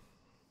that.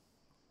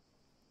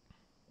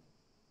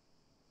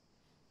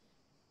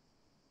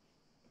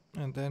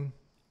 And then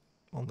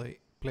on the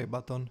play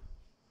button,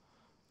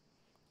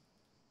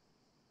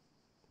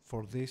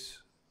 for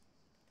this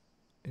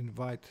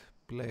invite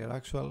player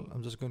actual,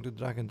 I'm just going to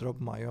drag and drop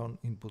my own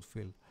input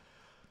field.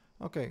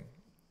 Okay,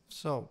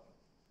 so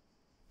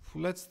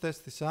let's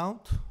test this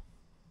out.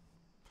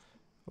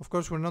 Of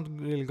course, we're not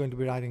really going to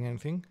be writing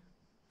anything.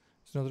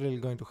 It's not really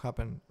going to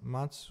happen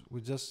much.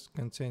 We just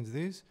can change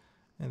this,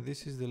 and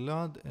this is the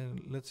load,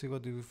 and let's see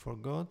what we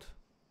forgot.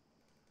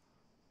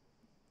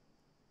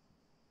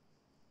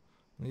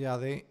 Yeah,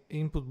 the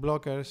input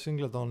blocker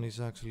singleton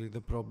is actually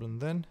the problem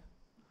then,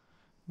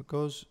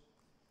 because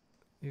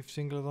if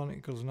singleton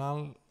equals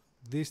null,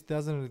 this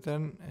doesn't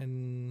return a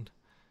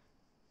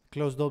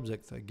closed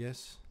object, I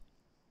guess.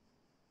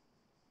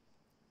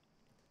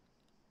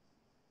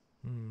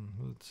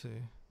 Let's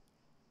see.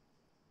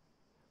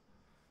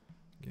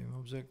 Game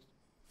object,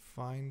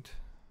 find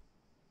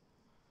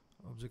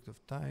object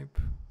of type,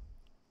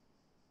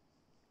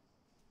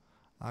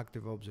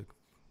 active object.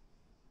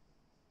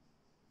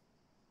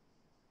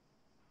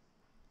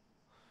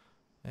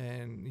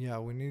 And yeah,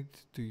 we need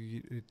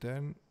to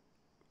return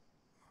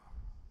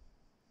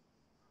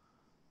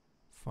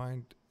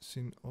find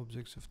scene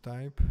objects of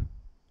type.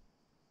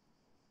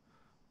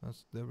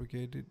 That's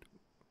deprecated.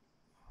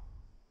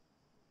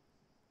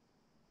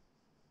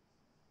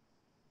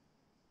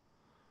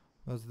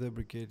 That's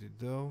deprecated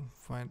though.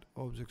 Find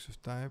objects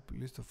of type,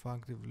 list of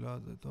active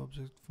loaded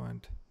object,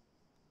 find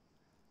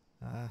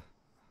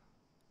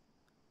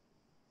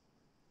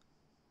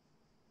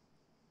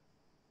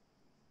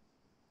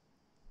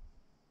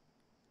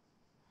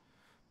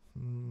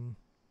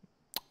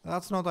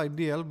that's not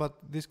ideal, but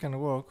this can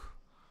work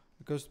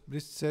because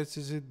this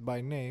searches it by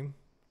name.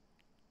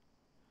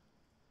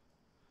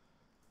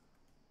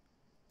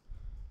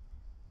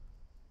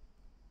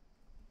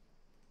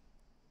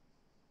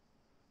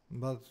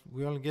 But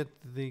we only get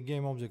the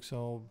game object,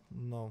 so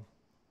no.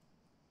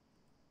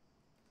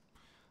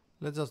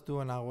 Let's just do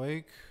an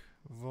awake,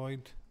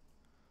 void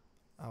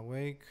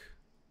awake.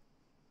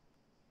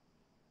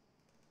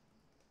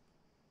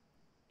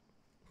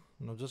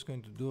 I'm just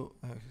going to do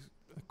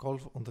a call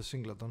on the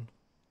singleton.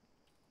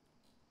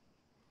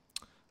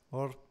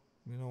 Or,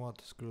 you know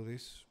what, screw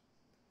this.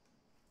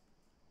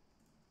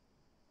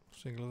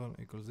 Singleton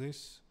equals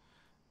this.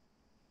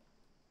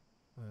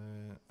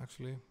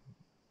 Actually,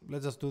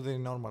 let's just do the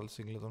normal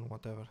singleton,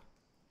 whatever.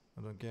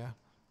 I don't care.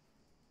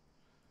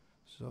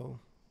 So,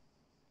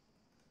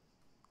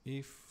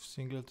 if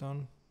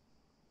singleton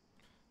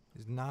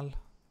is null,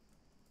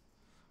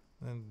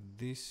 then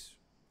this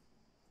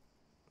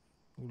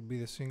will be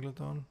the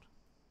singleton.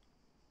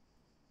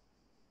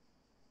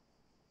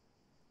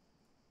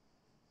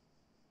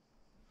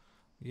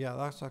 Yeah,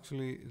 that's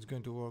actually, it's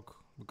going to work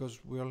because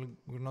we're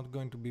not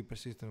going to be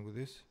persistent with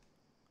this.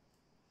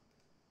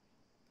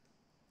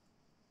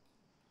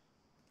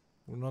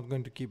 We're not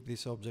going to keep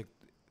this object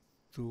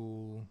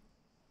to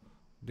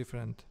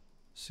different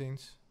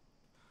scenes.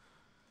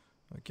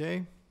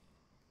 Okay,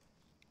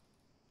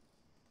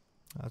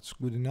 that's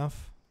good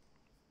enough.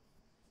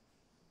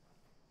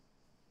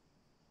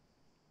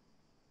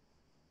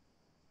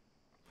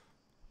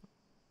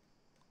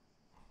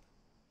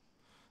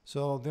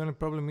 So the only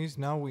problem is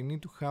now we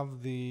need to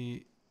have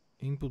the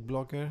input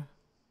blocker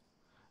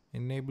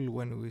enabled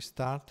when we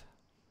start.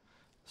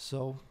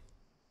 So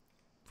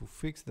to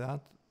fix that,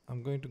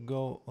 I'm going to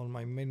go on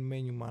my main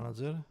menu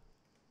manager,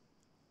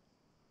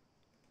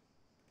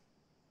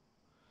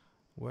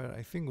 where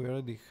I think we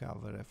already have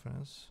a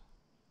reference.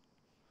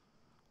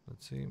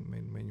 Let's see,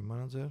 main menu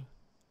manager.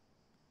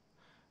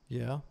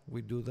 Yeah,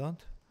 we do that.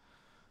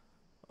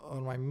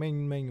 On my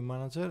main menu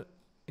manager,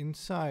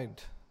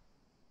 inside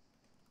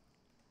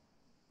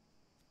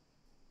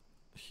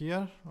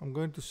here, I'm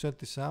going to set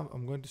this up.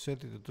 I'm going to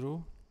set it to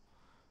true,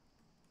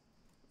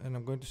 and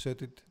I'm going to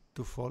set it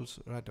to false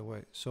right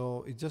away.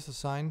 So it just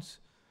assigns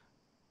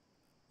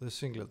the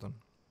singleton.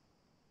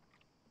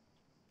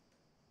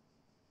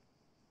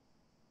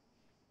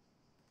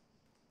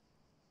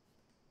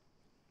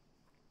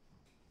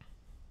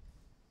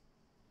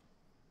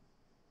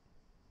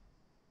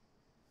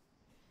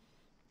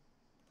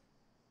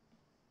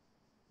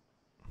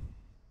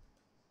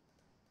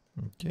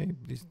 Okay,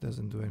 this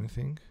doesn't do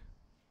anything.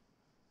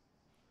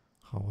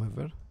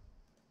 However,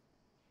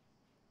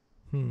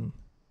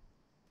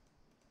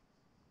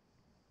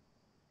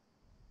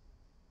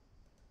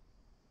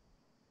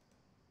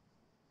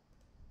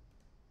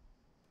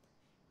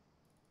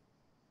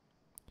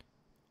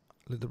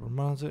 Leaderboard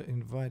manager,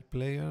 invite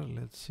player,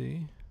 let's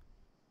see.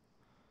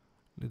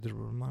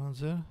 Leaderboard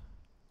manager,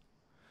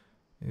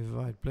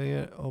 invite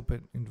player,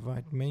 open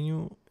invite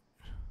menu.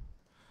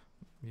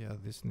 Yeah,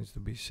 this needs to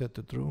be set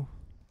to true.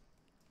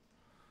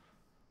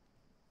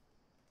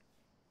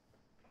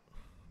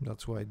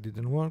 That's why it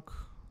didn't work.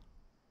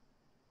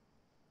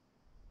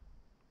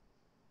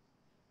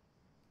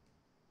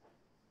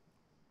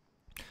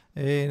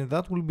 And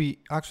that will be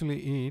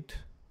actually it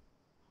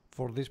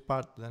for this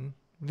part then.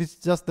 This is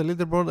just the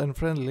leaderboard and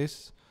friend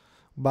list,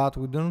 but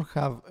we don't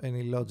have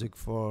any logic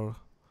for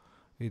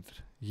it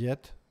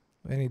yet,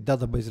 any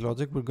database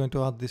logic. We're going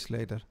to add this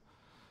later.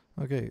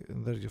 Okay,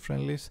 and there's your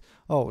friend list.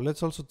 Oh,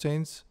 let's also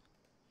change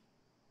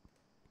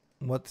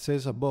what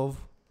says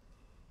above.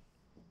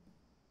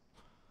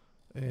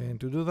 And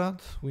to do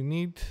that, we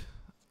need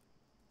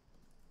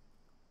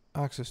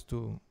access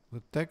to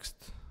the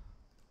text.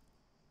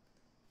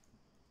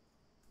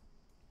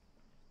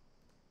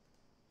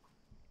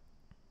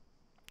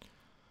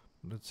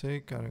 Let's say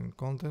current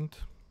content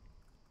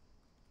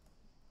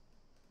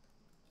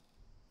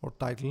or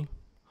title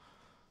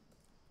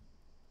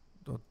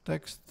dot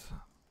text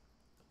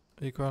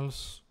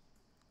equals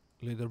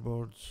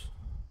leaderboards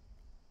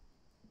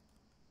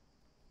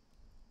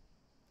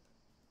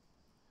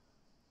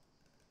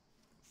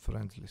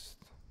friend list.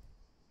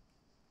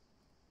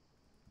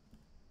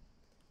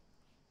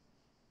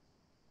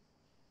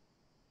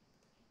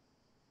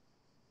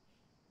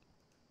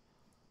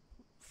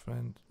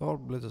 Friend, or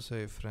let's just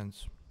say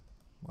friends,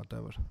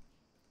 whatever.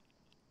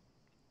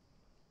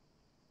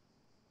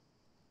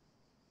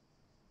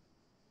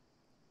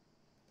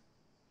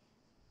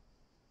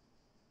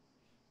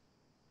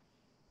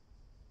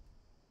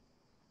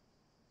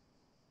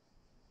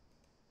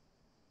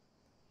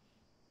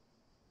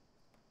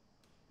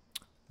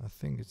 I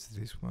think it's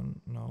this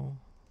one. No,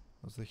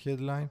 that's the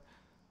headline.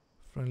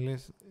 Friend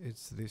list,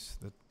 it's this,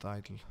 the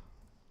title.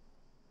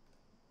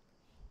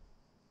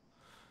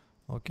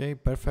 Okay,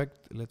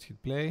 perfect. Let's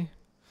hit play.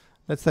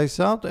 Let's try this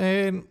out,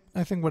 and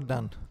I think we're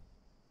done.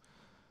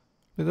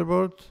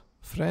 Leaderboard,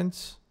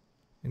 friends,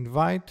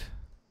 invite.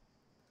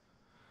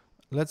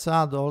 Let's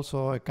add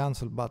also a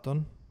cancel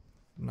button,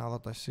 now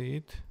that I see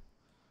it.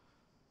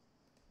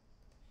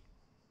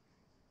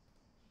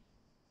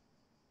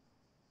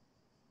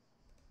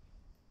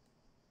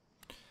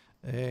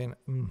 And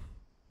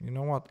you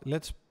know what?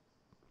 Let's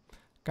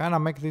kind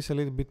of make this a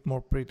little bit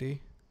more pretty.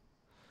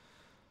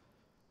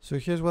 So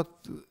here's what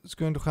is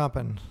going to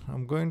happen.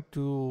 I'm going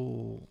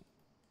to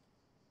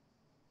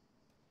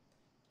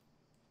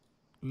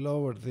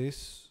lower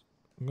this.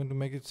 I'm going to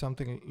make it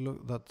something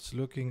that's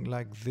looking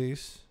like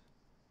this.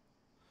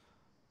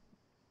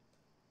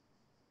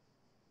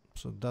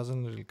 So it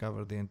doesn't really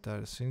cover the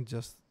entire scene,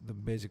 just the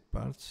basic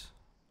parts.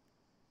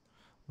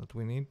 that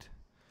we need.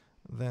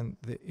 Then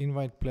the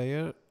invite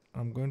player,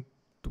 I'm going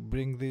to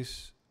bring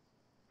this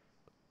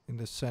in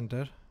the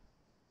center,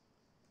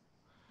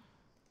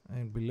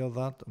 and below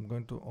that I'm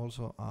going to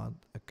also add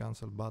a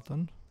cancel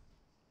button.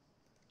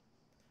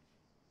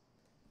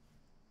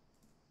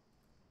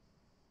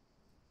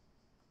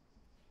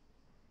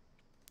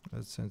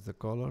 Let's change the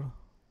color.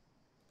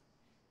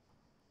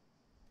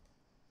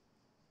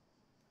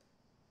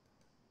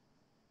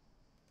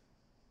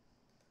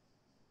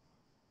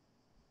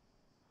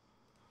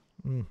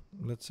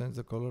 Let's change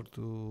the color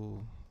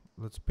to,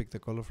 let's pick the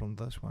color from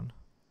this one.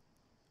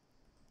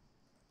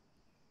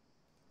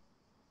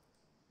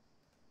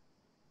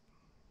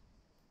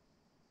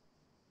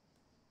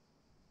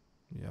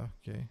 Yeah,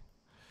 okay.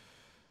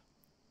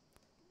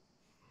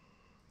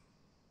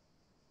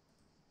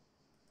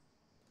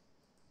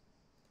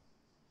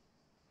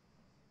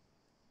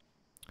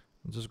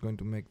 I'm just going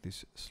to make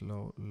this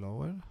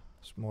smaller.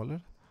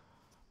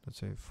 Let's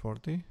say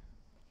 40.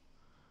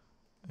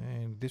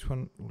 And this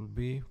one will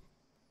be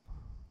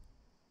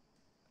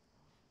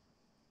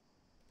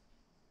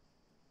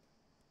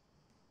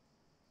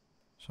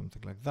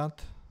something like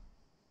that.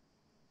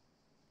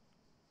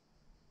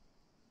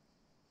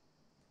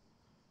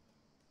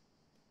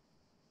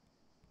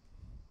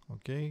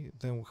 Okay,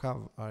 then we have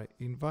our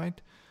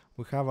invite,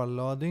 we have our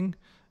loading,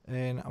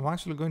 and I'm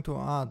actually going to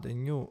add a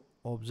new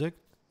object,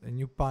 a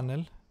new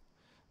panel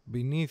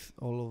beneath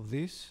all of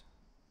this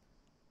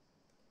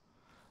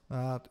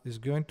that is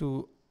going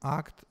to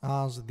act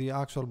as the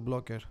actual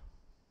blocker,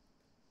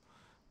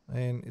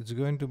 and it's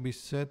going to be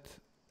set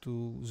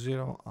to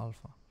 0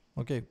 alpha.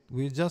 Okay,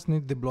 we just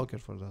need the blocker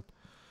for that.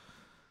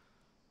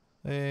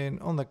 And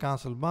on the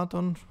cancel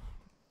button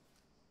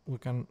we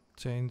can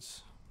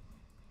change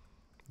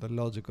the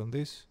logic on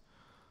this,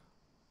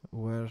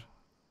 where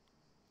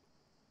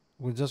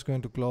we're just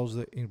going to close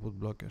the input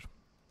blocker,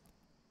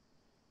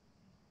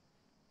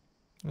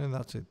 and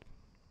that's it.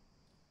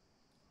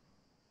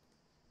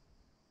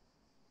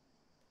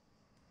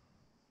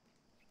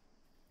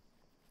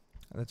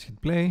 Let's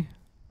hit play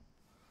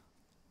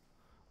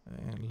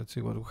and let's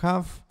see what we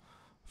have.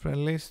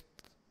 Friend list,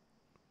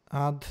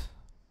 add.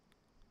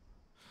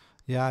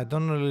 Yeah, I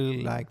don't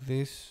really like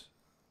this,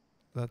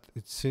 that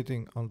it's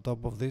sitting on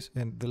top of this,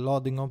 and the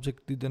loading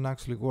object didn't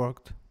actually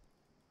work.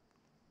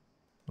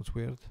 That's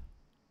weird.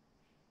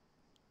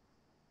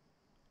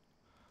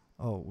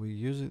 Oh, we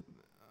use it.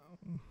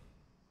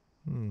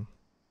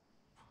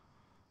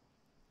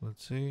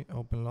 Let's see,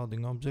 open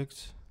loading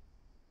objects.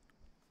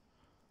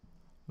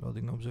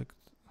 Loading object.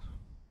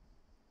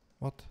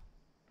 What?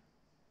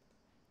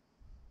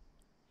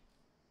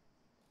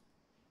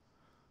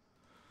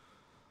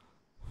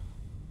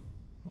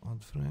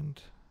 Add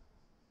friend.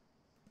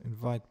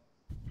 Invite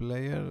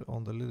player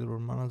on the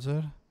leaderboard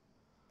manager.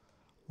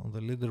 On the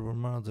leaderboard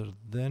manager,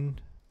 then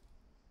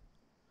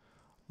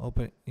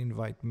open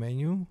invite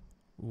menu,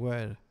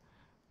 where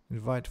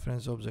invite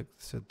friends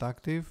object set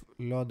active.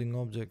 Loading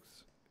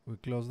objects, we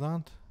close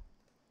that.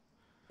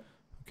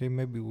 Okay,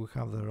 maybe we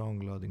have the wrong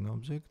loading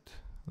object.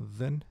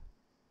 Then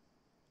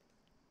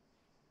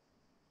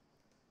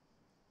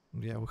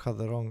yeah, we have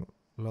the wrong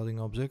loading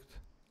object.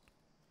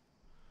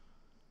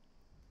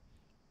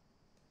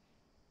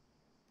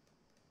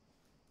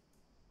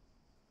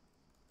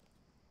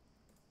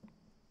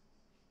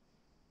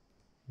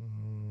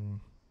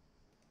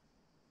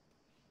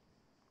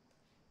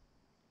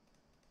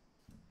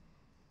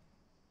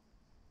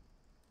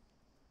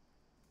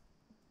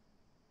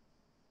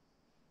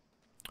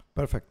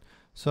 Perfect.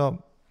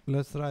 So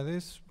let's try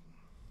this.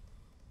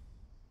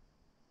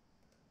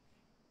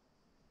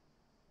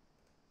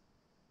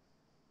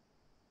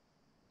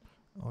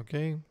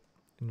 Okay,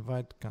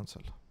 invite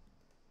cancel.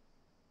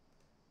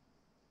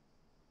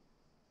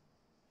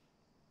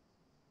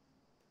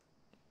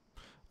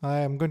 I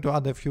am going to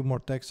add a few more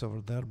text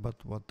over there,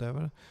 but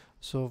whatever.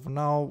 So for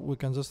now we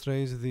can just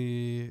raise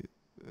the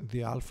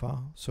alpha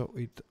so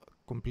it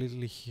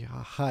completely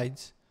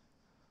hides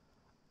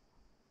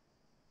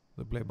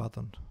the play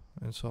button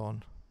and so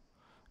on.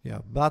 Yeah,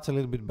 that's a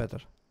little bit better.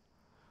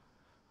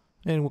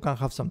 And we can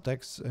have some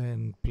text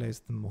and place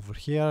them over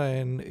here,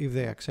 and if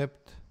they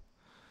accept,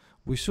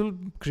 we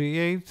should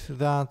create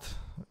that.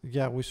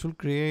 Yeah, we should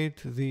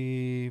create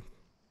the,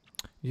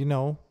 you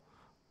know,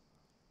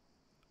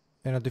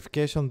 a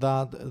notification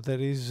that there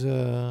is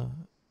a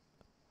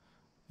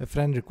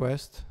friend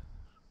request.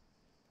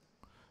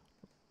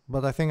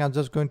 But I think I'm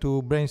just going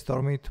to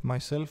brainstorm it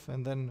myself,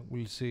 and then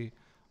we'll see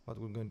what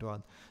we're going to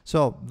add.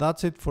 So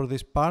that's it for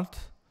this part.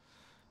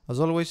 As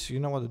always, you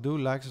know what to do: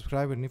 like,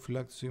 subscribe, and if you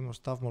like to see more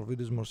stuff, more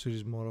videos, more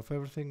series, more of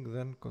everything,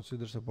 then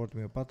consider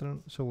supporting me on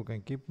Patreon so we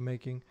can keep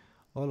making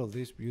all of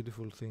these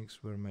beautiful things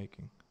we're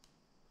making.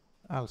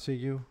 I'll see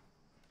you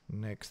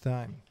next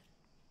time.